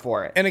anymore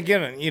for it. And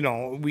again,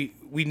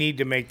 we need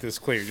to make this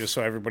clear just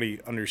so everybody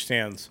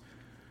understands.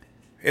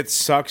 It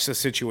sucks the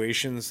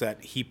situations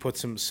that he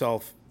puts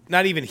himself,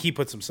 not even he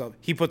puts himself,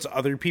 he puts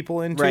other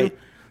people into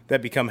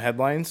that become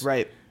headlines.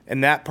 Right.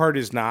 And that part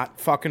is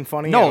not fucking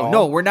funny at all.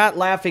 No, we're not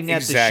laughing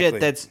at the shit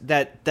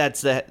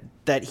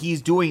that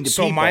he's doing to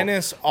people. So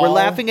minus we're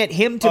laughing at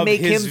him to make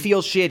him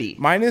feel shitty.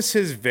 Minus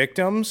his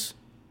victims,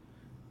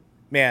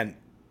 man,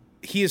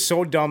 he is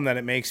so dumb that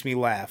it makes me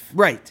laugh.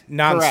 Right.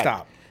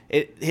 Nonstop.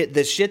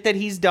 The shit that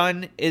he's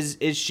done is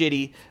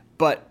shitty,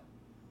 but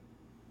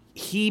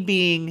he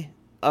being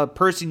a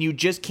person you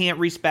just can't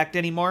respect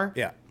anymore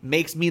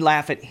makes me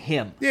laugh at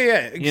him.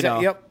 Yeah,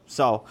 exactly. Yep.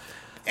 So...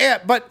 Yeah,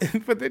 but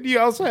then you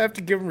also have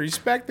to give him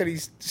respect that he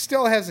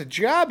still has a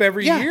job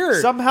every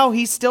year. Somehow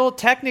he still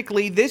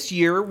technically this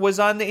year was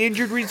on the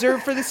injured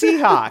reserve for the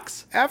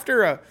Seahawks.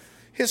 After a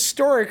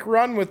historic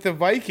run with the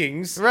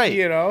Vikings,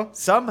 right?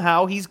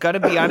 Somehow he's going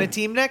to be on a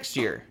team next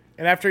year.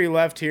 And after he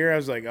left here, I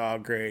was like, oh,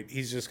 great.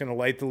 He's just going to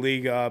light the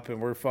league up and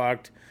we're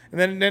fucked.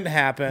 And then it didn't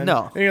happen.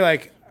 No. And you're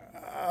like,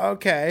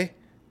 okay.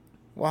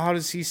 Well, how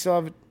does he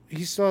still have...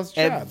 He still has a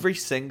job. Every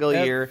single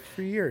year.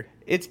 Every year.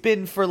 It's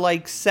been for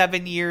like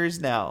 7 years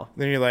now.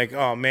 Then you're like,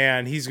 oh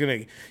man, he's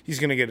gonna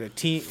get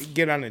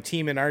on a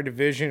team in our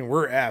division.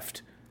 We're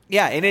effed.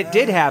 Yeah, and it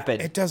did happen.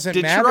 It doesn't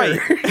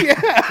Detroit. matter.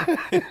 Yeah.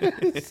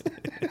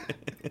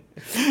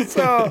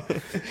 So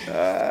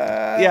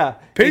yeah.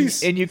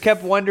 Peace. And you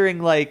kept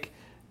wondering like,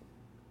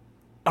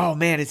 oh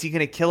man, is he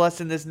gonna kill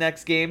us in this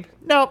next game?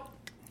 Nope.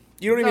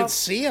 You don't even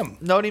see him.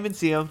 Don't even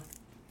see him.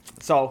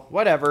 So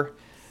whatever.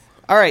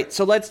 All right,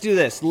 so let's do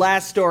this.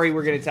 Last story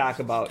we're going to talk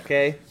about,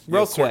 okay?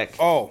 Real quick.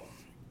 Oh,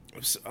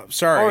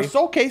 sorry. Oh, it's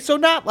okay, so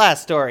not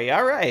last story.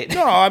 All right.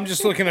 No, I'm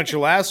just looking at your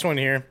last one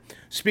here.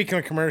 Speaking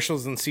of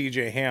commercials and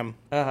CJ Ham,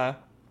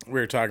 we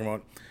were talking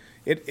about,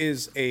 it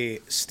is a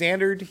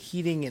standard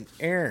heating and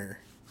air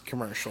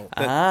commercial.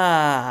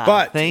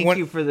 But thank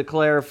you for the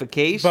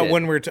clarification. But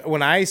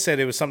when I said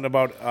it was something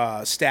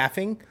about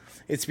staffing,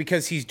 it's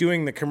because he's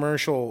doing the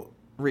commercial...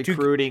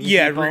 Recruiting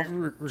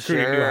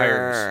recruiting new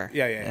hires.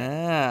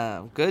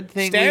 Yeah. Good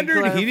thing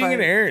standard heating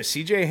and air,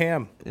 CJ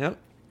Ham. Yep.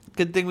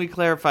 Good thing we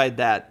clarified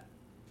that.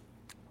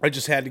 I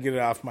just had to get it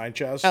off my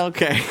chest.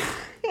 Okay.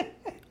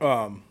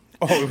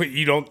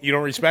 You don't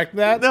respect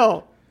that?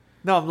 No,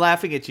 I'm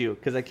laughing at you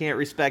because I can't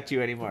respect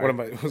you anymore.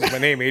 Was my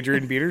name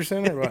Adrian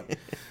Peterson or what?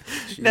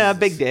 Nah,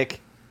 Big Dick.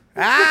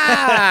 So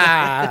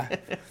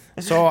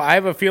I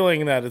have a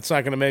feeling that it's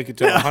not going to make it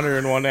to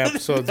 101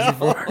 episodes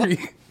before.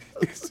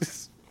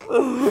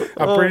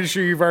 I'm pretty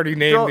sure you've already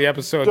named the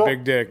episode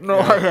Big Dick. No,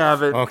 I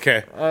haven't.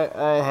 Okay.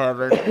 I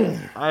haven't.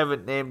 I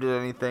haven't named it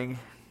anything.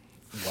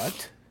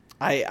 What?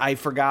 I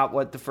forgot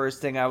what the first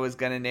thing I was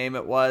going to name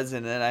it was,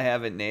 and then I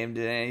haven't named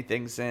it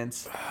anything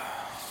since.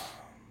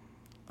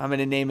 I'm going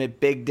to name it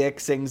Big Dick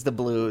Sings the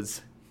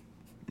Blues.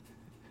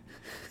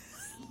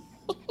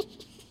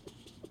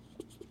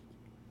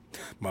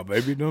 My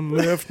baby done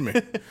left me.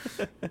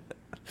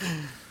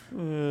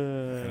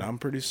 And I'm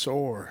pretty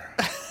sore.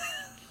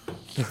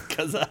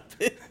 Because of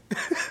it.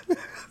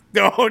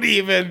 Don't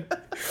even.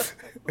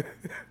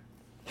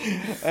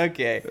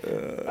 Okay.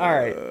 All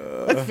right.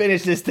 Let's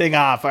finish this thing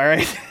off. All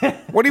right.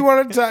 What do you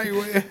want to tell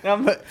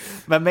you?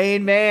 My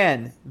main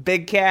man,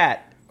 Big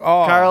Cat.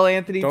 Oh, Carl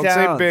Anthony don't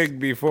Towns. say big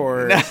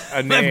before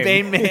a My name.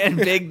 main man,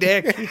 Big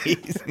Dick.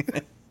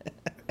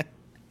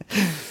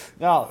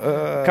 No,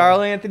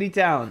 Carl Anthony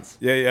Towns.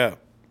 Yeah.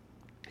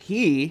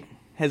 He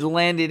has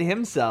landed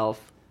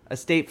himself a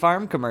State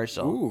Farm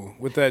commercial. Ooh,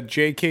 with that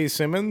J.K.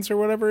 Simmons or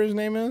whatever his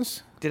name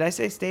is. Did I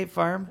say State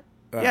Farm?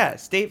 Yeah,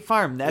 State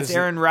Farm. That's is it-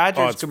 Aaron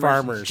Rodgers' it's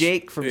commercial. Farmers.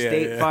 Jake from Yeah,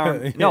 State yeah.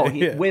 Farm. No,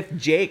 Yeah. with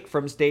Jake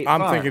from State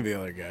Farm. I'm thinking the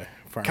other guy.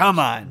 Farmers. Come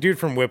on. Dude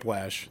from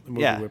Whiplash. The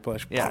movie Yeah.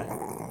 Whiplash.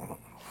 Yeah.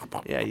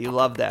 Yeah, you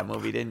loved that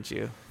movie, didn't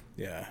you?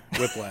 Yeah,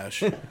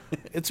 Whiplash.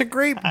 It's a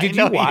great... I Did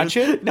you know watch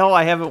it? No,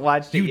 I haven't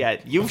watched it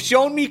yet. You've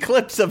shown me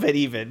clips of it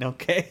even,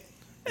 okay?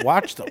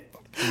 Watch the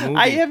movie.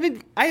 I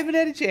haven't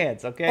had a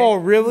chance, okay? Oh,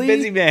 really?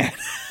 Busy man.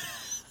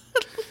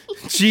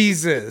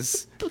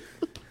 Jesus.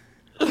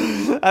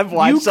 I've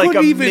watched like a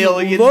couldn't even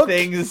million look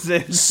things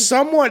since.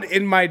 Somewhat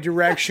in my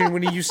direction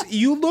when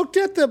you looked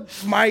at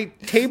my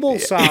table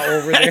saw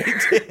over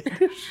there.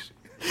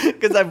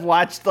 Because I've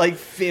watched like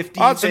 50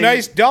 Oh, it's a things.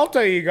 nice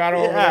delta you got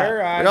over Yeah,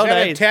 there. Is real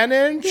that nice. a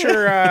 10-inch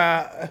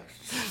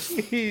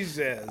or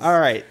Jesus? All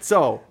right,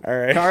 so All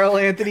right. Carl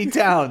Anthony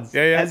Towns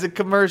Yeah. has a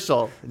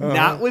commercial,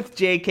 not with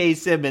J.K.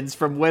 Simmons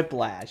from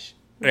Whiplash,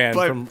 And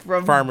but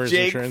from Farmers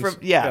Jake Insurance.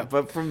 from Yeah.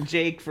 but from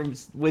Jake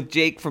with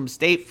Jake from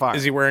State Farm.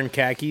 Is he wearing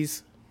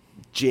khakis?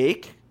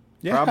 Jake?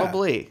 Yeah.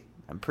 Probably.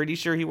 I'm pretty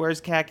sure he wears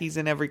khakis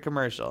in every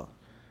commercial.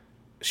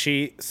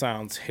 She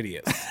sounds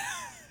hideous.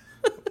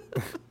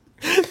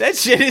 That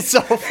shit is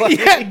so funny.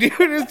 Yeah, dude,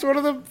 it's one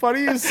of the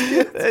funniest.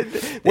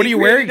 What are you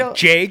wearing,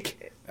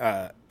 Jake?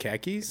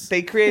 Khakis?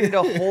 They created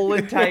a whole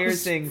entire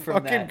was thing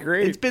from fucking that.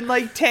 great. It's been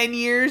like 10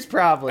 years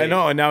probably. I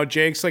know, and now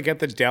Jake's like at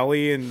the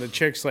deli, and the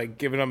chick's like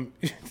giving him.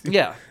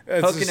 Yeah.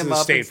 It's Hooking just him a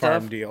up State and stuff.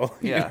 Farm deal.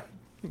 Yeah.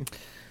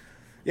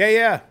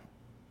 Yeah.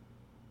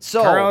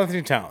 So Carl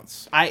Anthony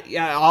Towns.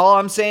 all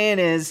I'm saying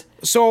is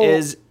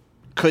So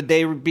could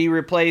they be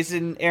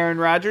replacing Aaron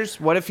Rodgers?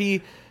 What if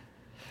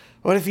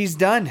he's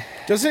done?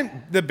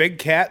 doesn't the big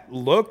cat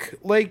look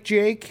like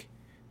Jake?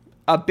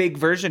 A big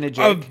version of A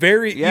Jake.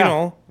 very, yeah. you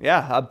know.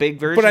 Yeah, a big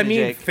version But I of mean,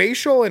 Jake.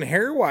 facial and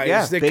hair wise,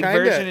 Yeah, they big kind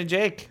version of. of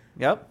Jake.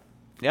 Yep.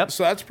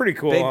 So that's pretty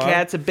cool. Big huh?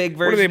 cat's a big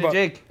What are they, version of about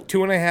Jake.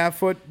 2.5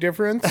 foot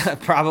difference?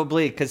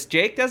 Probably, because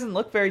Jake doesn't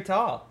look very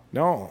tall.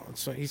 No,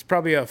 so he's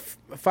probably a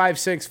 5'6",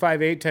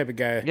 5'8" type of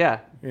guy. Yeah.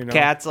 You know?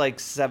 Cat's like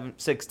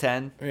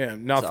 6'10". Yeah,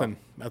 nothing.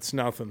 That's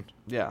nothing.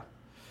 Yeah.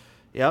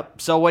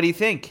 Yep. So what do you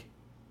think?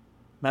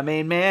 My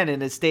main man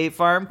in a State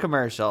Farm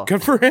commercial.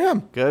 Good for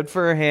him. Good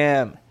for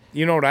him.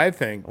 You know what I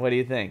think? What do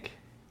you think?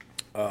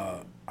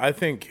 I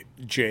think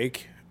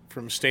Jake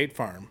from State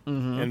Farm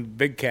and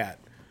Big Cat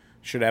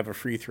should have a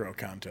free throw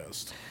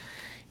contest.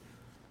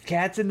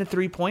 Cat's in the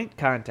 3-point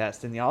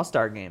contest in the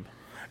All-Star game.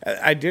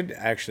 I did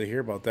actually hear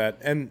about that,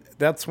 and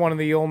that's one of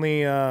the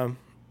only.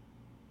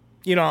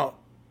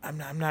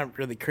 I'm not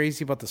really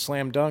crazy about the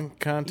slam dunk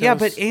contest. Yeah,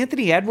 but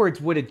Anthony Edwards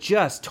would have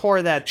just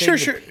tore that thing.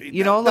 Sure.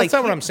 You know, That's like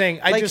not what I'm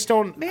saying. I just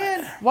don't.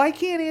 Man, why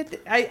can't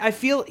Anthony? I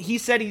feel he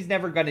said he's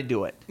never going to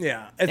do it.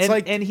 Yeah, it's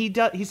And he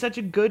does. He's such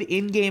a good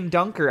in-game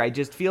dunker. I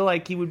just feel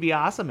like he would be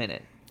awesome in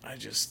it.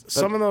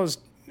 some of those.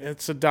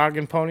 It's a dog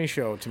and pony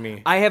show to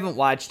me. I haven't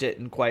watched it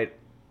in quite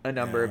a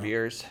number of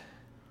years,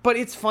 but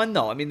it's fun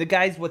though. I mean, the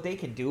guys, what they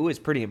can do is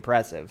pretty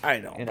impressive. I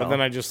know, you but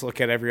then I just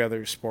look at every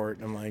other sport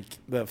and I'm like,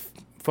 the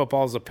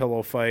football's a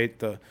pillow fight.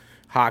 The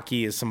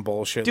hockey is some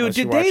bullshit. Dude, unless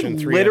did you're they watching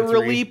 3-on-3.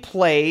 literally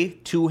play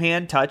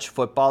two-hand touch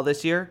football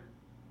this year?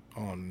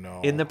 Oh no!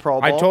 in the Pro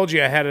I Bowl? told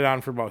you I had it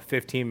on for about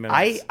 15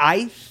 minutes.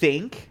 I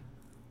think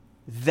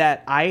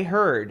that I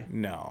heard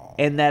no.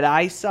 and that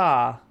I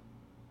saw.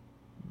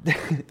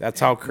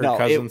 That's how Kirk No,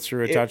 Cousins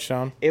threw a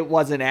touchdown. It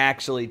wasn't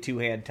actually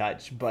two-hand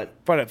touch, but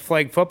But at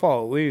flag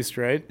football, at least,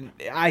 right?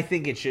 I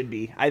think it should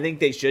be. I think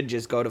they should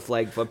just go to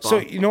flag football. So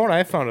you know what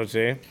I found out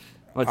today?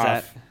 What's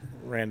that?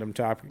 Random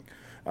topic.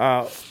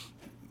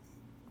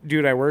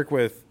 Dude, I work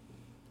with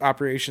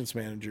operations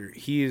manager.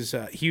 He's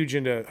huge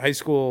into high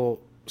school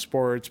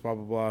sports, blah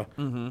blah blah.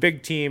 Mm-hmm.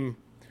 Big team,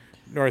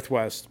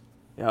 Northwest,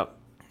 Yep.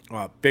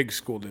 big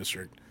school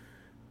district.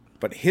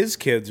 But his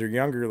kids are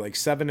younger, like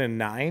 7 and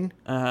 9.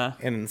 Uh-huh.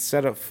 And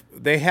instead of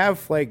they have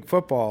flag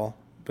football,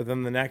 but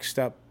then the next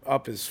step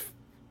up is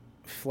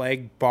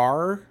flag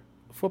bar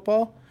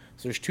football.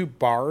 So there's 2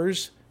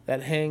 bars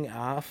that hang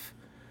off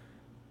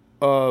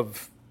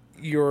of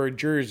your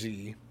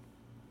jersey.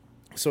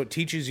 So it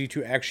teaches you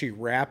to actually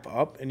wrap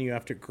up, and you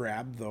have to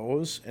grab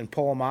those and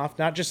pull them off.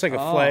 Not just like a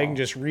flag,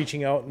 just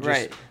reaching out, and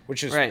Right.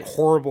 which is Right.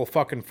 horrible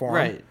fucking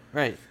form.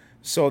 Right.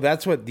 So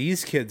that's what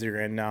these kids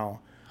are in now.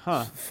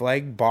 Huh.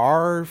 Flag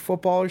bar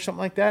football or something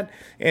like that.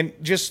 And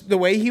just the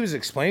way he was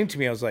explaining to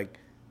me, I was like,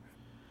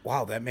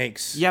 wow, that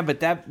makes... Yeah, but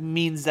that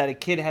means that a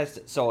kid has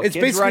to... So a It's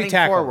kid's basically running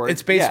tackle. forward.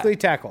 It's basically Yeah.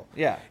 tackle.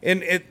 Yeah.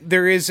 And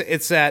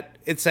it's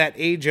that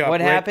age up.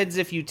 What right? happens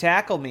if you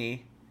tackle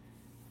me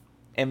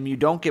and you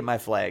don't get my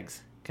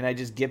flags? Can I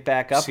just get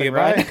back up See and you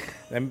run? bye.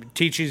 Then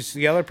teaches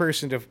the other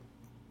person to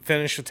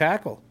finish the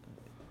tackle.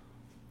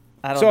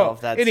 I don't know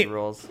if that's the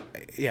rules.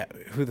 Yeah,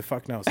 who the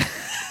fuck knows?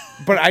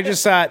 But I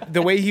just thought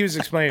the way he was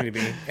explaining to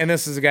me, and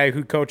this is a guy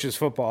who coaches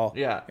football.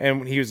 Yeah. And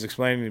when he was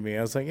explaining to me,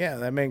 I was like, yeah,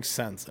 that makes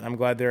sense. I'm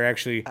glad they're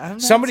actually I'm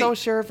not so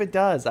sure if it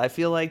does. I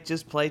feel like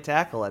just play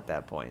tackle at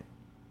that point.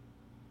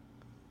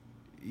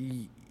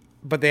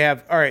 But they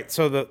have all right.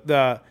 So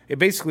the it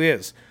basically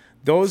is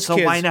those. So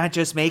kids, why not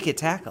just make it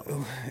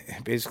tackle?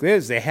 It basically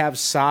is. They have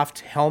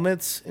soft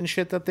helmets and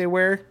shit that they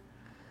wear.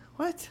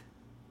 What?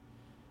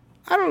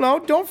 I don't know.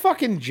 Don't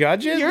fucking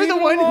judge it. You're the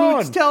one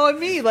who's telling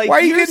me. Like, why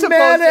are you you're getting supposed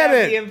mad to at have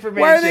it? the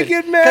information. Why are they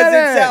getting mad at it?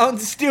 Because it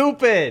sounds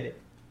stupid.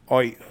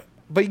 Oh,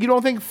 but you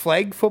don't think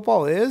flag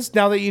football is?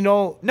 Now that you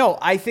know. No,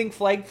 I think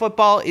flag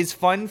football is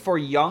fun for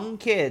young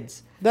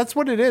kids. That's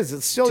what it is.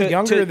 It's still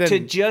younger than. To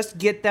just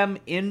get them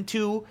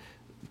into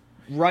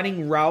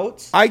running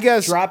routes. I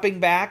guess. Dropping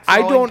back. I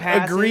don't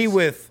passes. agree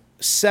with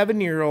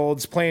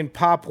 7-year-olds playing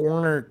Pop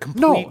Warner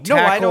complete No,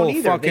 I don't tackle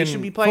either. They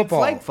should be playing football.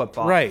 flag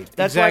football. Right.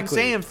 That's exactly.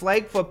 what I'm saying.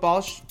 Flag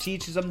football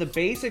teaches them the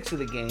basics of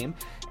the game.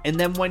 And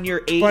then when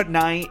you're 8, But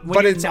 9,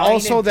 but it's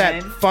also and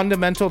that 10,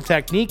 fundamental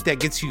technique that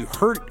gets you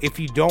hurt if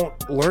you don't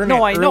learn it.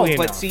 No, I know, early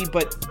but enough. see,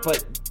 but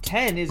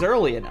 10 is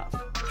early enough.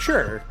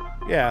 Sure,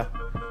 yeah,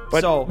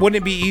 but So- wouldn't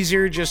it be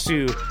easier just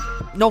to?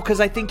 No, because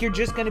I think you're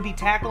just going to be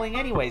tackling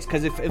anyways.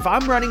 Because if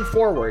I'm running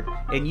forward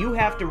and you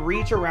have to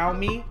reach around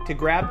me to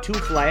grab 2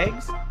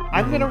 flags,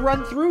 I'm going to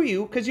run through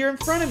you because you're in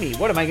front of me.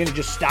 What, am I going to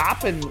just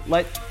stop and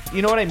let...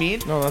 You know what I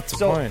mean? No, that's the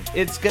so point.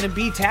 It's going to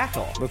be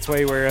tackle. That's why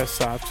you wear a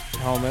soft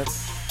helmet.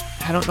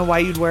 I don't know why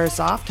you'd wear a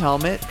soft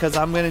helmet because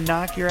I'm going to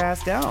knock your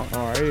ass down. Oh,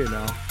 are you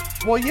now?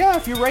 Well, yeah,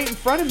 if you're right in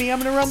front of me,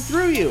 I'm going to run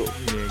through you.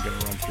 You ain't gonna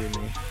run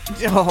through me.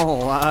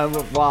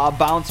 Oh, well, I'll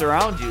bounce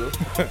around you.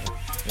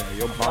 Yeah,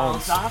 you'll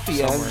Bounce off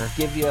you somewhere. and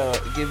give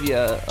you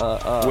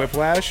a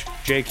Whiplash,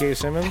 J.K.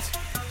 Simmons.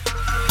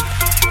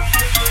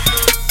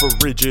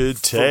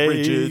 Frigid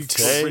take.